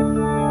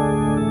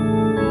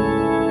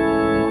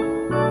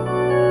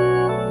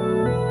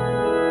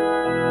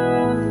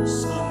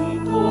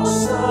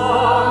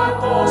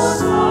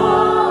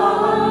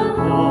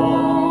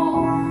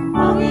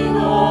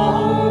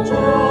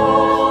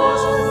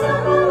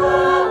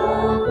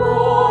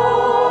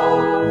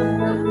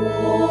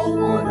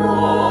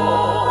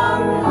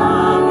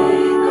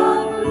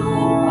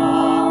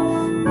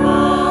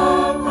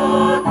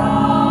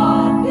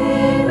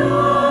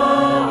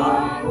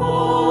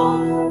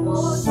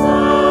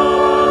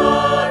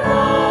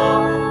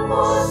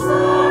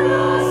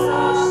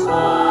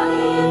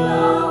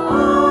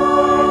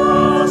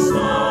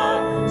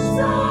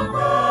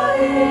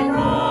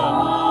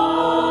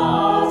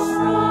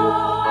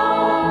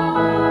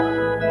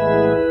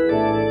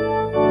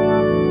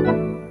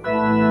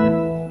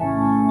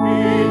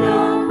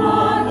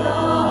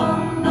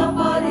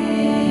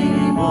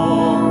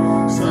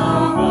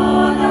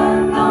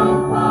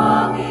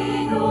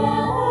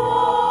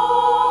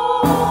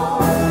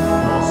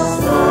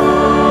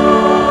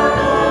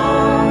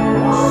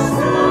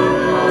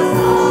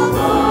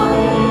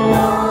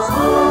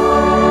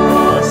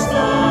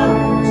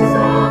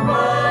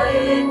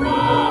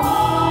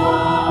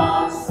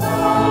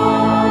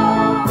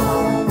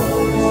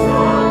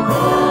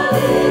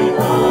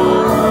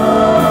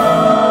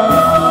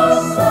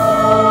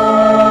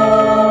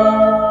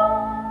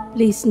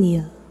 Please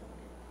kneel.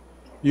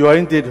 You are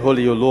indeed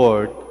holy, O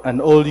Lord,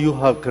 and all you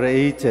have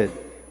created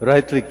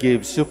rightly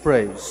gives you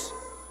praise.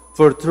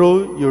 For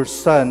through your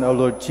Son, our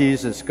Lord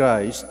Jesus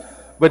Christ,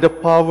 by the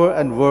power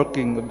and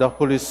working of the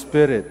Holy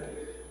Spirit,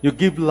 you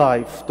give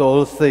life to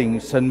all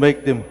things and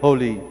make them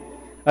holy,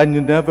 and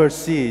you never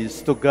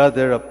cease to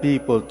gather a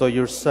people to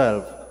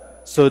yourself,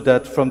 so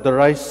that from the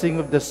rising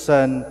of the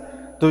sun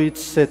to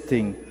its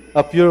setting,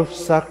 a pure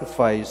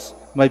sacrifice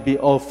might be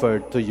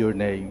offered to your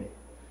name.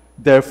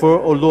 Therefore,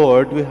 O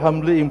Lord, we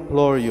humbly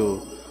implore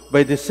you,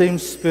 by the same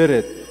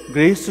Spirit,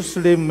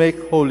 graciously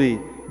make holy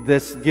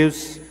these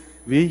gifts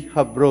we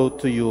have brought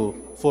to you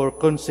for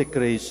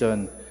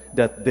consecration,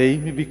 that they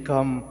may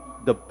become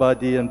the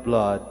body and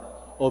blood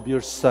of your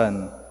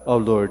Son, our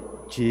Lord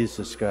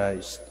Jesus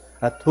Christ,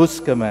 at whose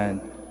command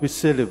we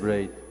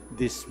celebrate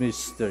these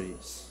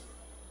mysteries.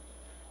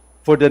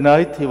 For the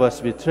night he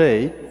was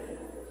betrayed,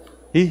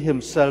 he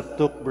himself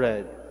took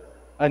bread,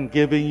 and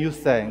giving you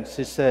thanks,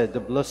 he said the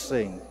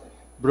blessing,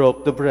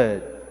 broke the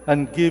bread,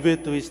 and gave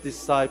it to his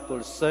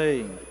disciples,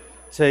 saying,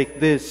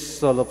 "Take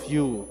this, all of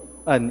you,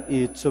 and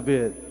eat of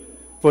it,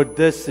 for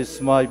this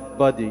is my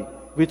body,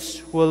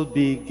 which will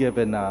be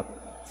given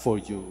up for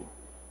you."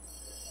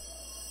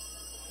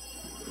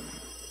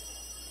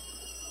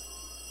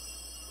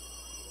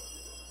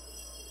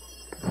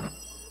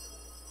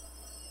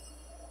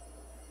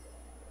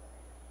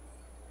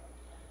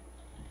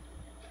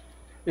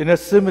 In a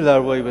similar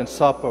way, when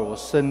supper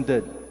was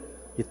ended,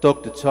 he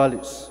took the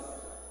chalice,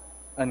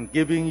 and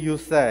giving you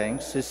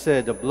thanks, he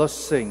said a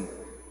blessing,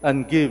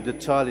 and gave the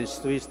chalice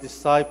to his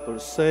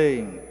disciples,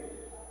 saying,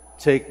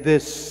 "Take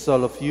this,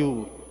 all of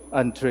you,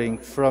 and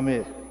drink from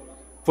it.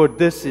 For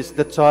this is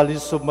the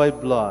chalice of my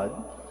blood,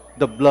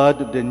 the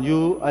blood of the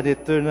new and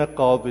eternal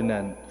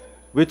covenant,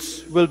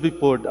 which will be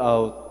poured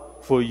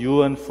out for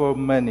you and for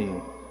many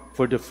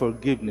for the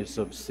forgiveness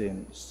of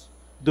sins.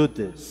 Do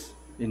this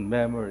in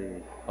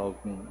memory of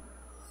me."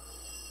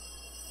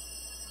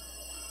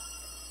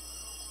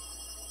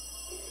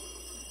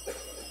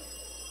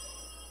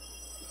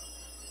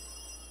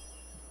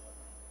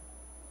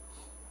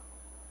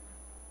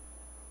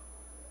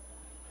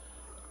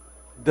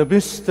 The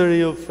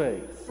mystery of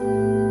faith.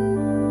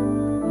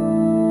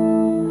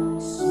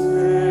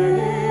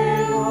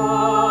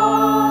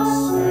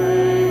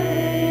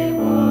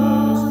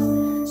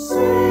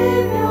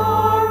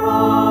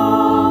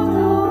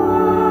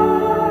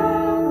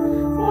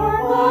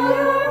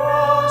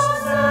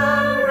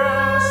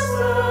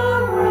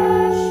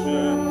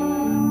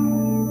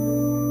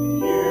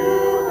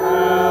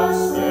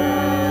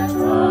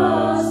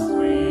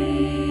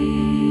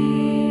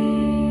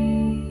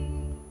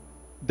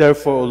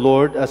 Therefore, O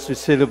Lord, as we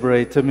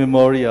celebrate the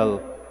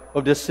memorial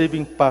of the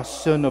saving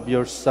passion of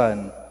your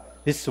Son,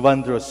 his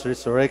wondrous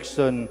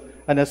resurrection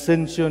and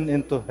ascension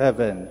into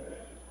heaven,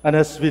 and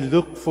as we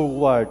look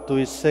forward to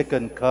his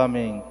second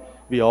coming,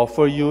 we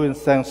offer you in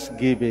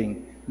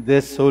thanksgiving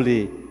this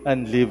holy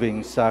and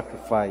living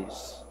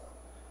sacrifice.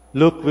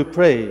 Look, we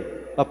pray,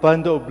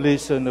 upon the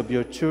oblation of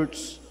your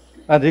church,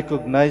 and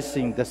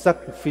recognizing the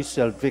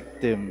sacrificial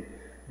victim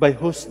by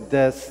whose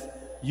death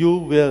you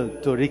will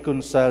to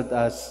reconcile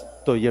us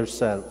to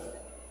yourself.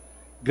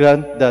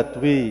 Grant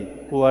that we,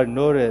 who are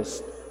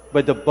nourished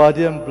by the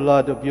body and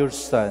blood of your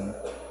Son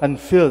and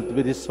filled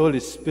with his Holy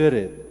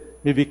Spirit,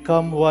 may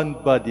become one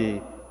body,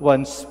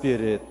 one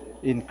spirit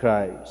in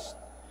Christ.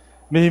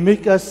 May he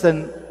make us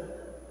an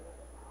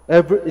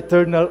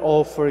ever-eternal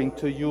offering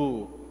to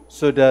you,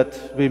 so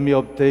that we may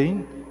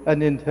obtain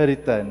an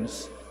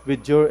inheritance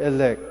with your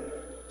elect,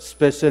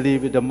 especially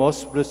with the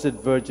most blessed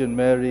Virgin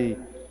Mary,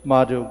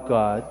 Mother of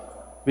God,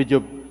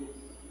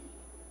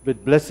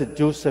 with blessed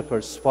Joseph,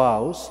 her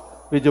spouse,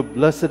 with your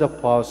blessed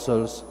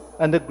apostles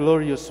and the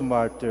glorious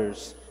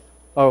martyrs,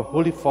 our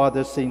Holy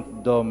Father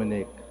Saint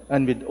Dominic,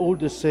 and with all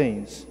the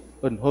saints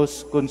on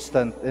whose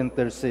constant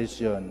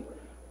intercession,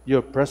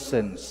 your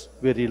presence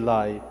we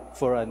rely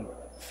for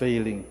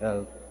unfailing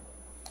help.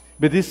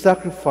 With this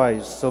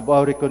sacrifice of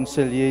our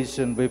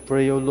reconciliation, we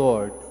pray, O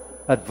Lord,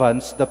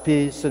 advance the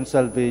peace and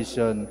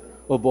salvation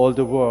of all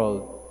the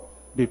world.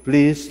 Be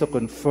pleased to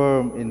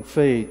confirm in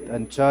faith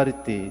and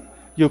charity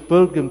your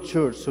pilgrim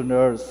church on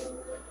earth,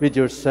 with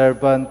your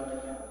servant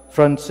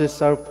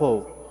Francis our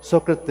Pope,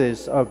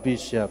 Socrates our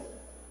Bishop,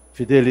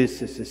 Fidelis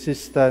his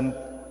assistant,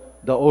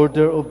 the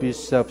order of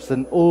bishops,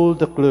 and all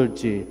the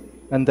clergy,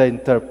 and the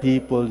entire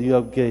people you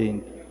have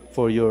gained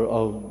for your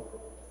own.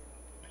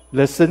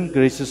 Listen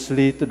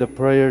graciously to the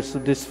prayers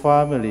of this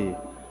family,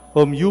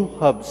 whom you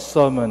have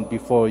summoned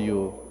before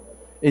you.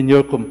 In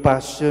your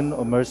compassion,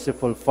 O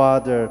merciful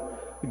Father,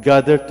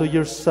 gather to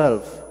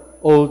yourself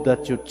all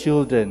that your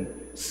children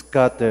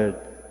scattered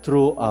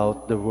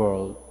throughout the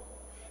world.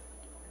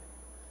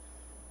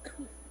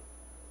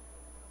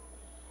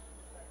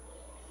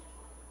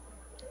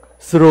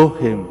 Through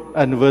him,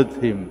 and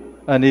with him,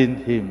 and in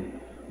him,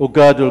 O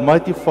God,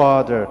 Almighty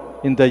Father,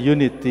 in the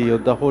unity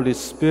of the Holy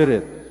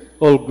Spirit,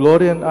 all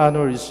glory and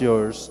honor is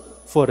yours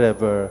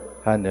forever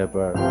and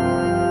ever.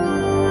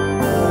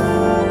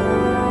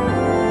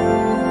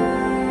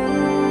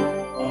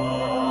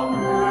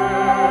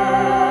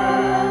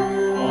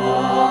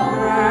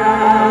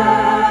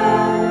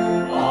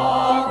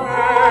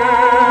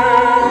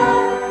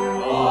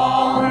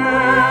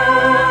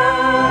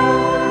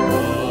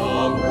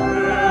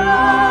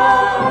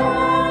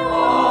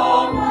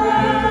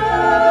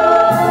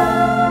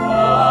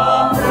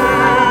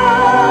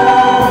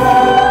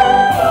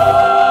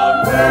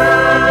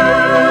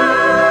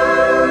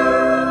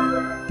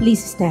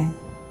 Please stand.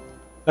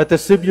 At the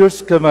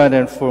Savior's command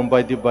and formed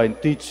by divine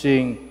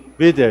teaching,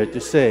 we dare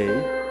to say,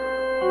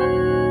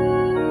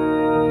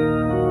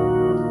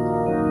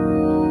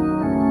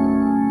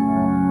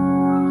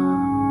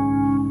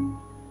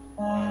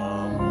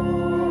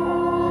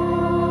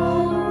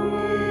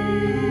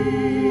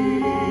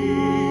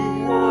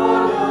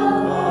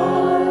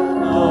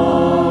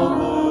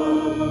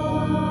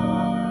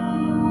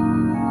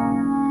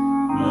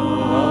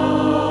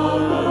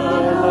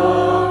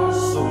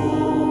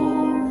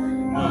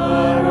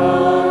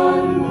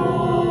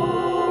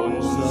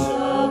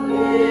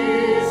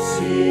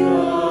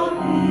 See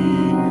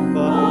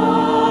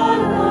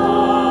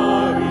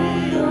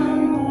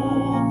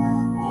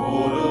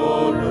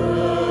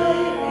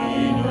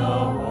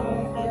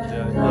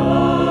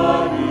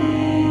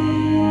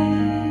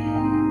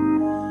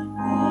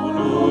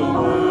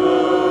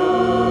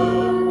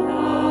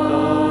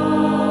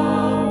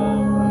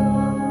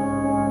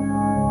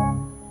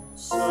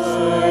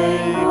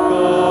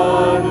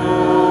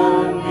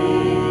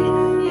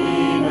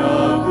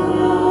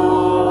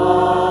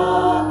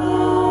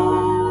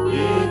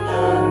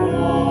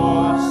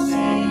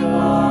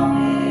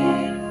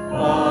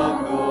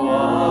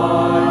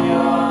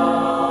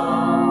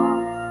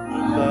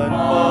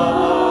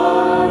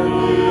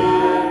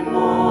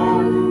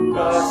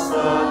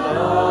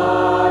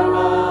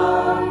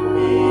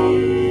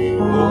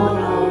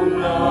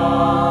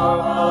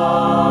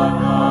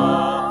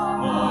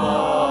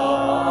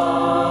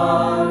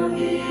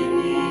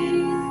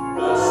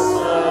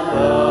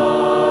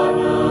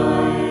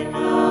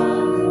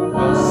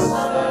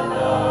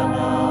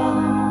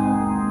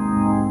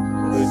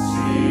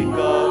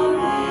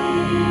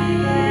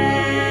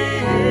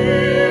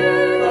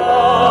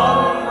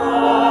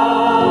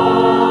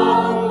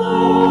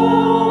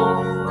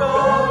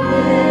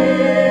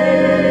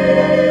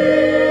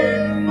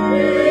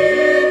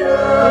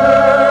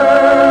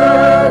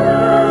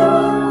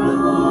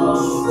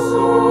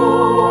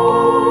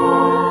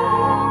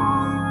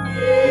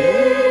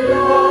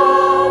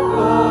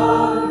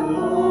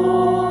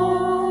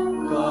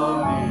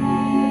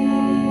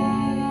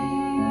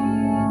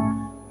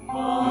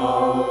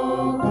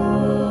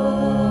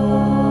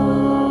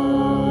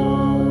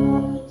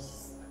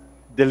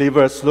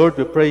Deliver us, Lord,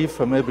 we pray,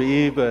 from every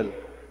evil.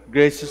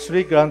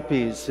 Graciously grant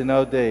peace in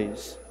our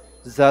days,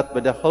 that by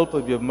the help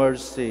of your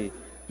mercy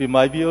we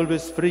might be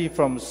always free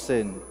from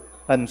sin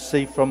and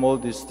safe from all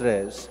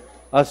distress,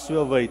 as we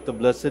await the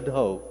blessed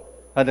hope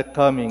and the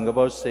coming of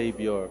our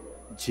Savior,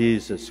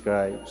 Jesus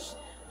Christ.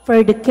 For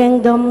the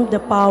kingdom,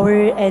 the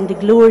power, and the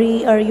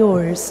glory are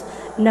yours,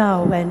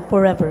 now and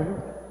forever.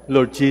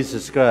 Lord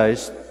Jesus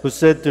Christ, who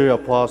said to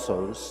your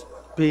apostles,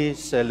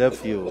 "Peace I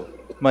leave you,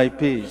 my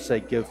peace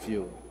I give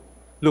you,"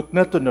 look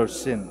not on our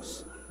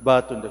sins,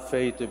 but on the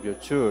faith of your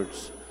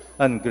church,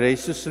 and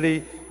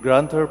graciously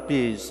grant her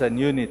peace and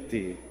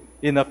unity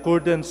in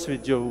accordance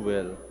with your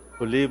will,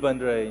 who live and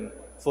reign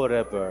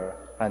forever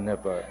and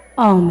ever.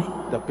 Amen.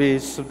 The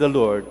peace of the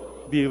Lord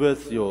be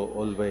with you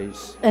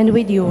always. And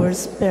with your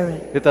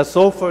spirit. Let us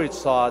offer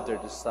each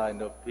other the sign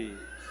of peace.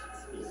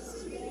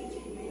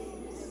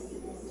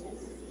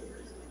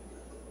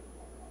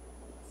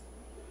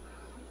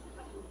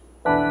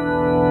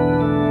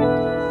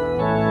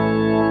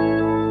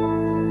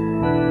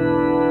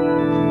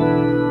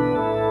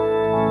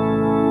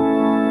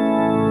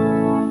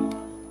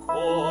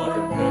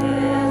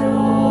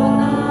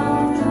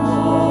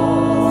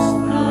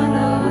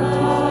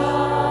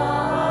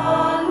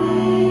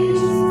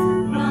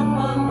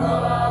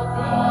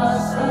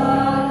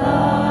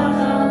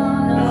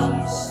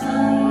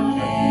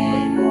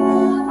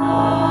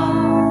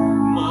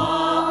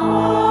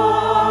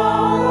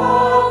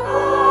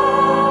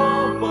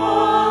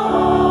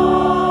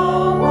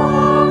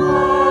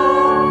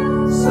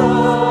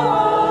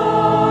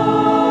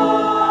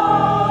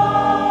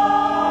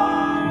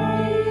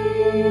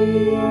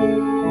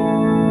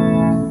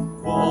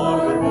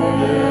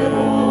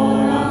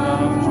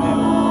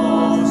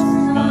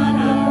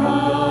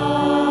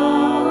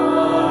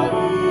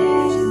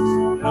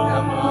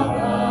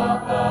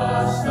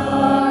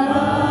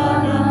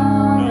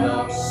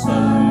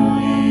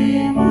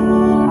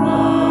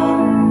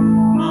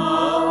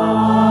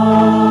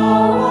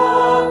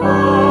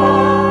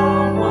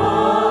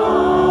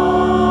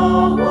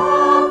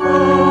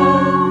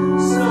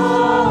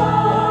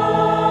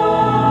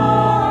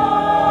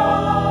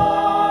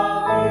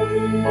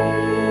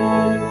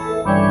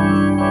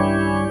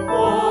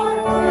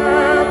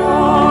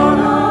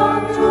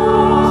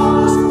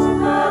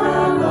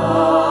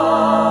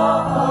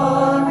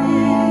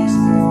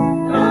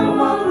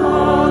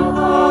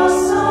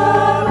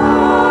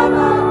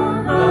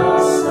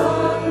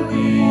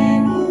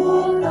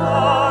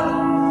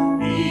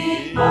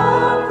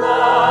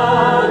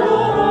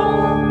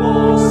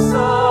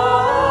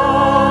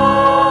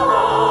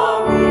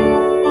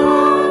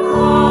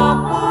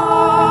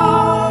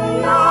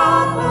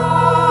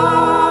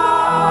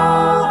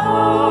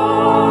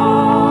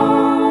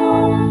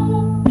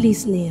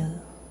 Please kneel.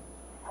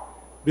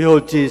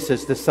 Behold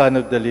Jesus, the Son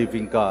of the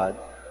living God,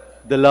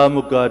 the Lamb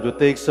of God who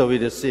takes away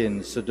the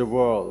sins of the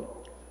world.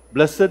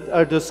 Blessed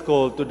are those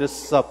called to the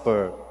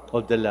supper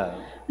of the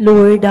Lamb.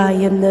 Lord, I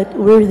am not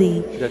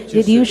worthy That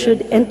that you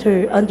should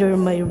enter under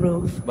my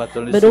roof, but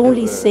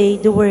only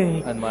say the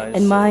word, and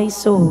and my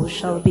soul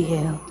shall be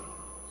healed.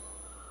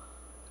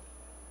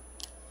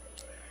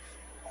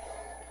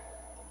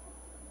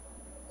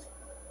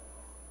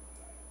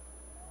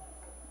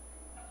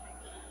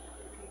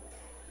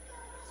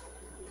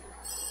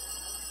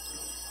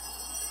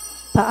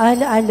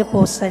 Paalaala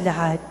po sa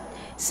lahat,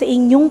 sa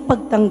inyong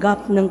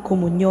pagtanggap ng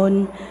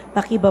komunyon,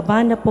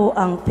 pakibaba na po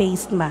ang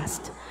face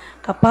mask.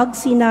 Kapag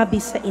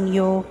sinabi sa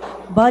inyo,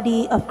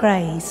 Body of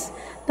Christ,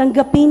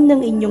 tanggapin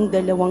ng inyong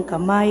dalawang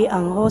kamay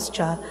ang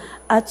hostya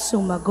at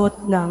sumagot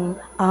ng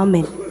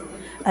Amen.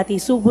 At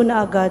isubo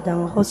na agad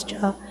ang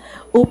hostya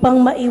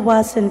upang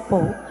maiwasan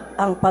po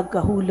ang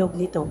pagkahulog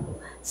nito.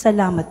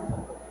 Salamat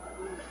po.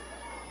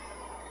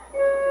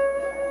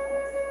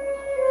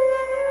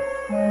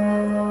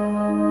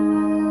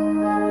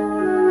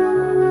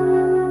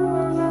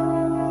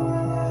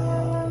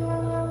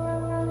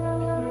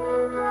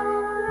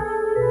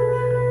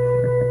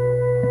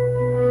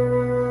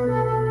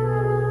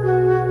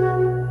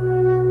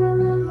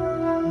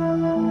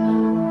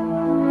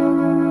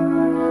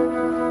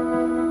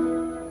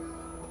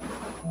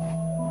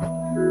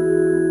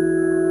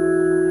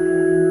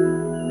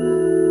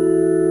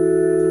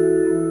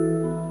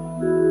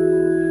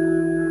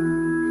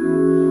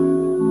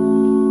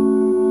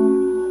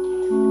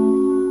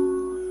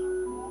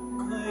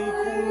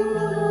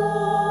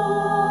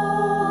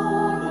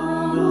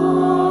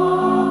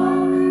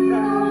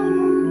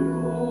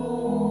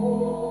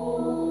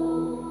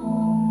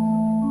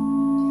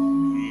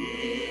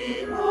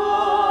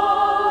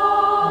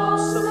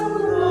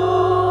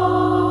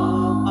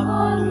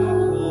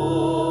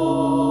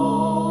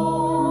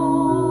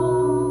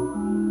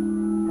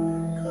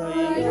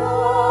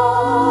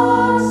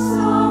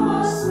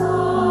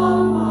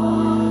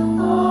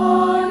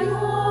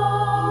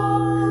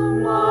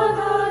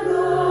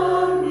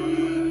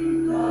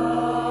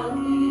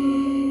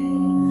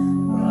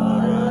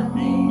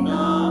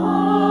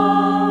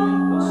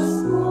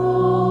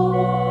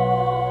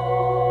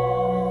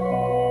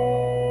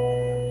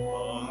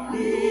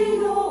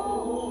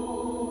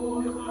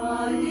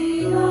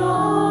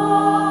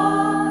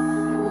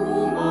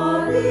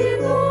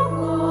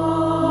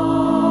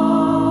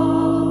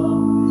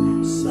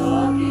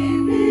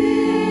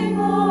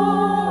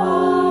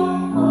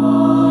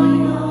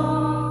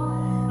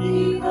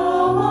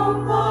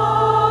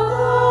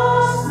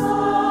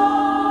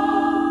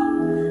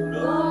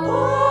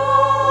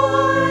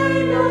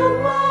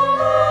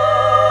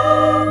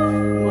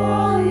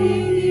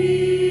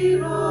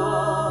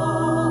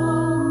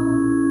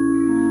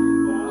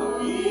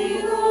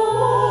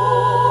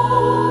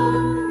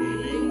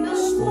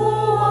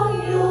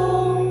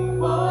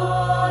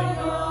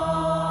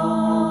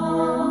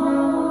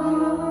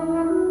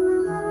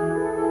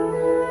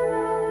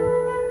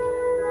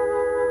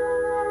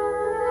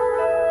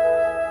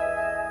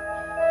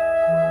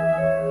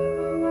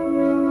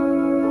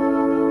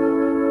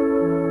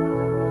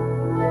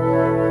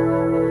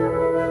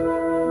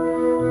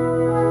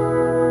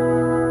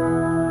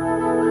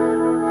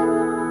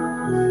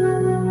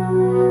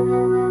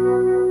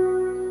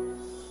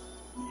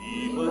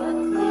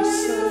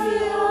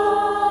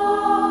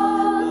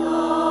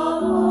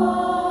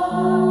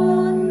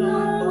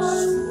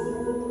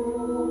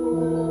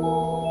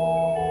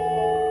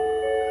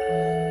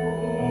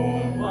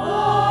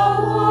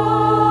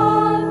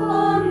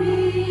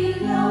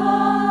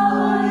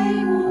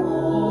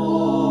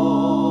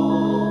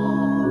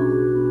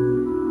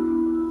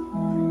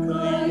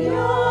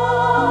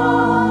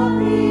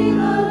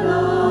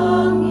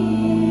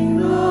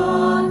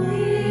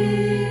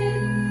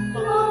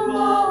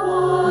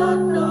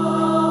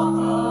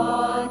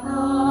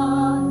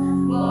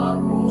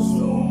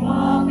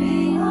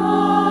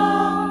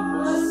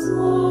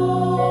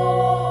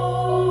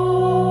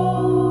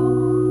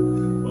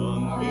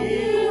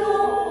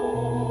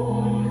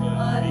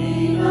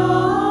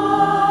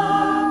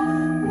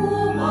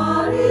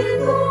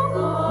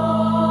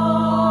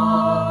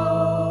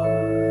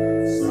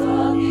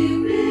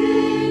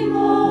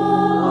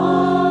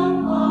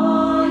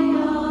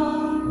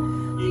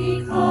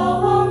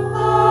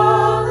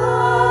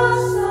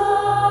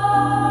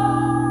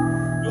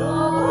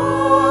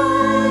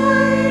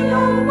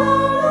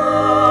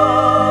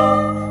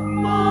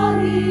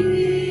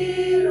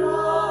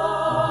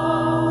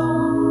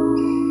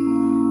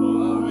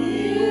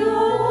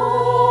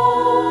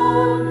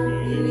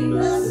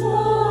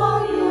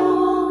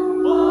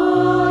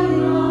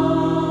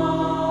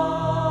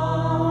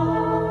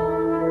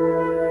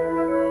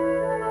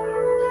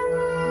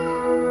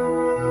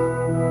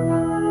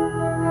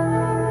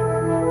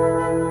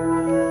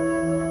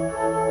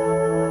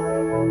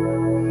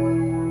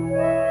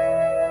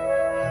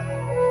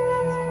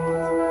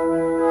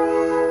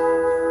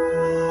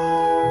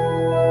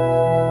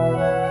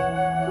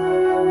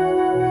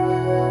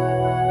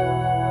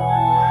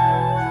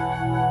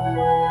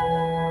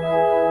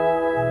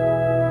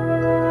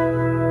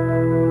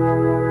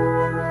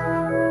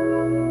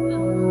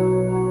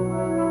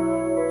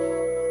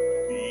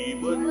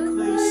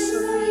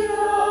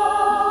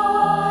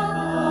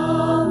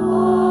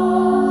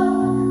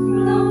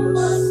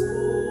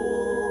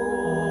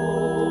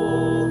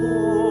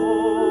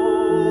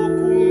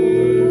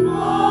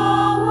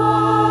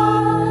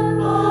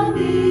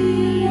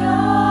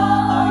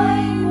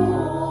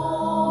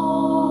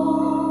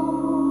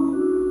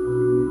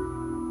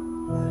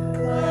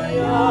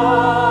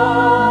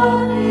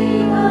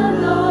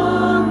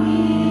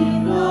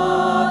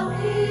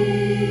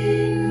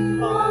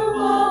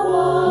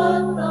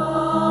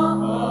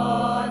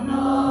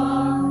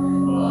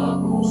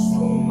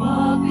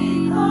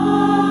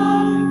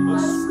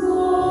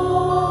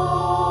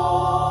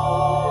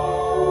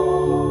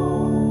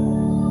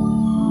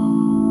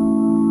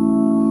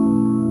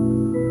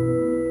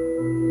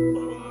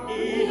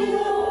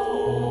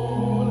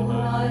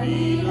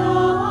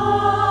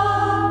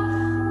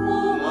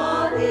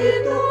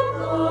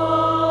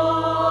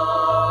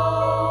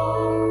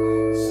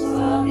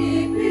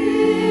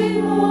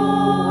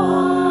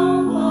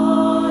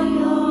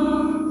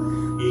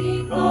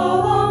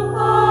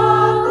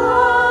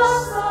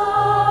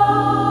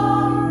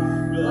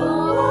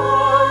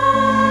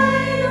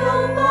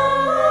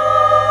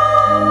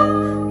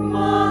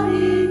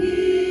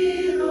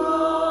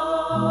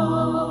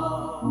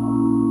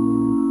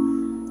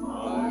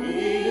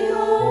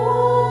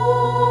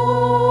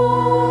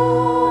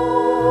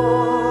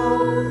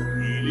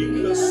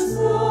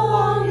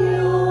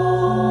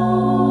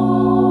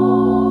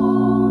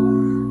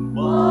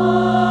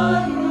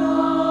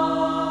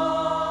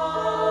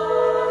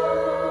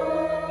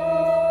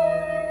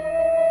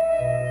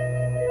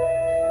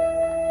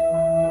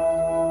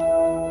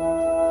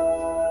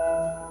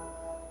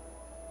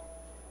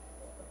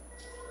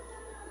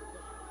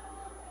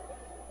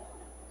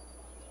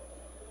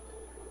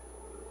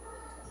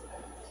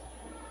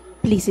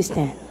 Please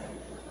stand.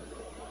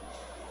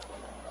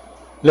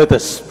 Let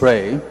us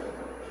pray.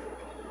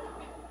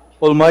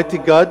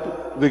 Almighty God,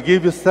 we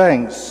give you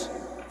thanks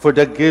for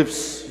the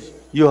gifts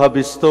you have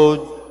bestowed.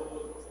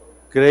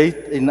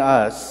 Great in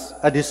us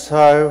a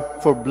desire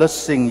for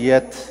blessing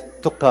yet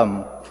to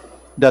come,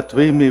 that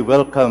we may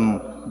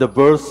welcome the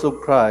birth of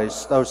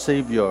Christ our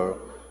Savior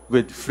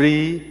with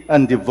free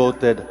and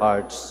devoted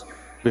hearts.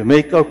 We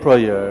make our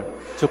prayer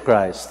to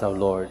Christ our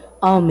Lord.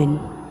 Amen.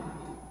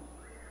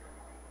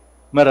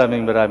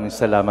 Maraming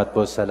salamat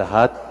po sa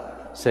lahat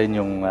sa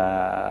inyong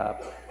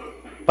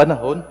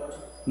panahon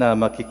na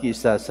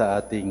makikisa sa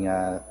ating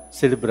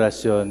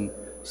selebrasyon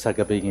sa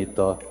gabing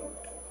ito.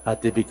 At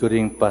ibig ko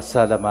ring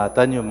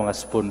pasalamatan yung mga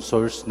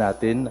sponsors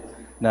natin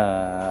na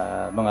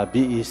mga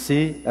BEC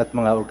at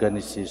mga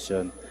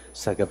organization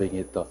sa gabing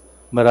ito.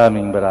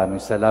 Maraming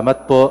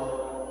salamat po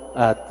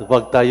at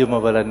huwag tayo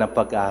mawalan ng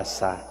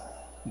pag-asa.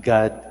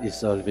 God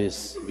is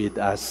always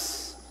with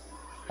us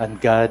and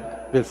God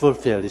will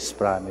fulfill His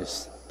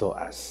promise to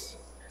us.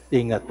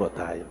 Ingat po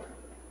tayo.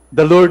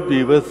 The Lord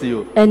be with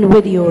you. And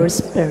with your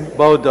spirit.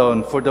 Bow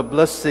down for the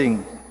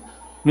blessing.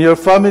 May your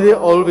family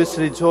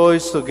always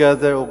rejoice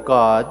together, O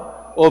God,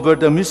 over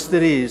the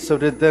mysteries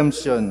of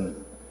redemption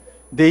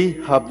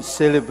they have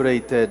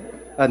celebrated,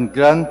 and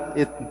grant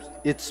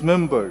its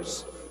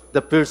members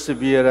the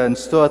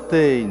perseverance to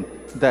attain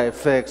the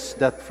effects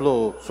that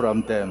flow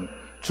from them.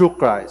 Through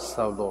Christ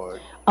our Lord.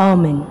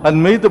 Amen. And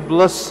may the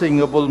blessing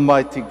of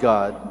Almighty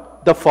God,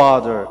 the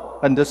Father,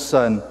 and the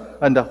Son,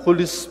 and the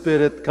Holy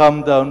Spirit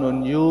come down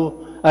on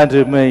you and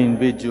remain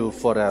with you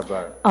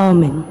forever.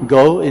 Amen.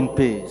 Go in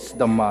peace.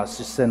 The Mass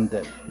is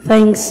ended.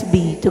 Thanks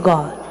be to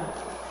God.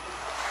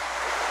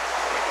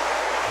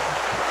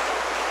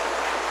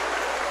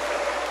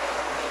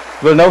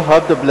 We'll now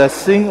have the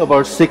blessing of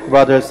our sick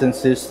brothers and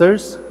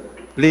sisters.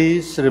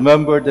 Please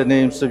remember the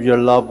names of your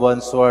loved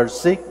ones who are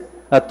sick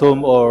at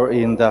home or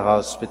in the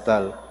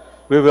hospital.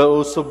 We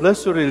will also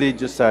bless your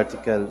religious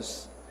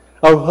articles.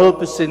 Our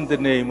help is in the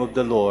name of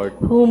the Lord,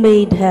 who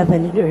made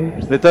heaven and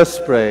earth. Let us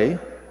pray.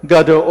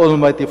 God, our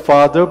Almighty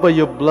Father, by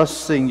your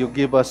blessing you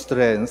give us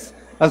strength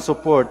and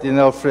support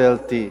in our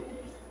frailty.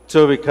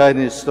 So we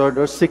kindly restore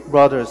our sick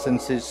brothers and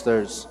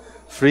sisters,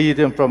 free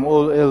them from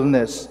all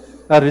illness,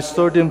 and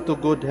restore them to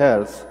good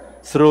health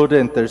through the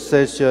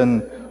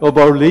intercession of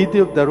Our Lady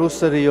of the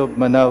Rosary of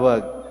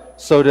Manaoag,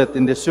 so that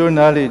in the sure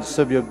knowledge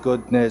of your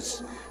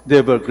goodness,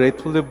 they will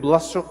gratefully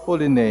bless your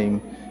holy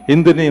name,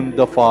 in the name of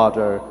the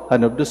Father,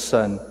 and of the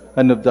Son,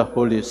 and of the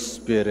Holy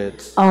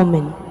Spirit.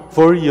 Amen.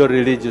 For your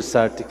religious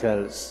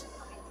articles,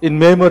 in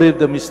memory of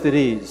the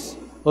mysteries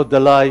of the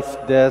life,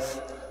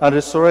 death, and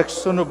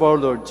resurrection of our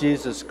Lord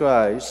Jesus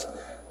Christ,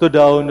 to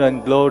the honor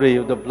and glory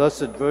of the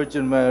Blessed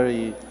Virgin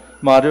Mary,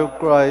 Mother of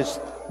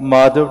Christ,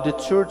 Mother of the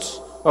Church,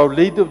 Our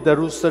Lady of the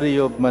Rosary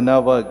of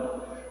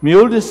Manaoag, may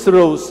all these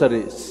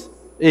rosaries,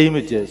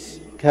 images,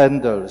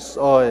 candles,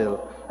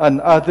 oil, and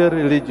other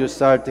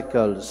religious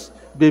articles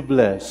be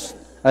blessed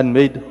and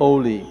made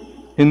holy,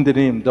 in the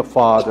name of the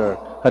Father,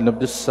 and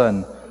of the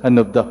Son, and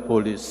of the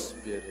Holy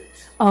Spirit.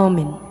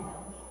 Amen.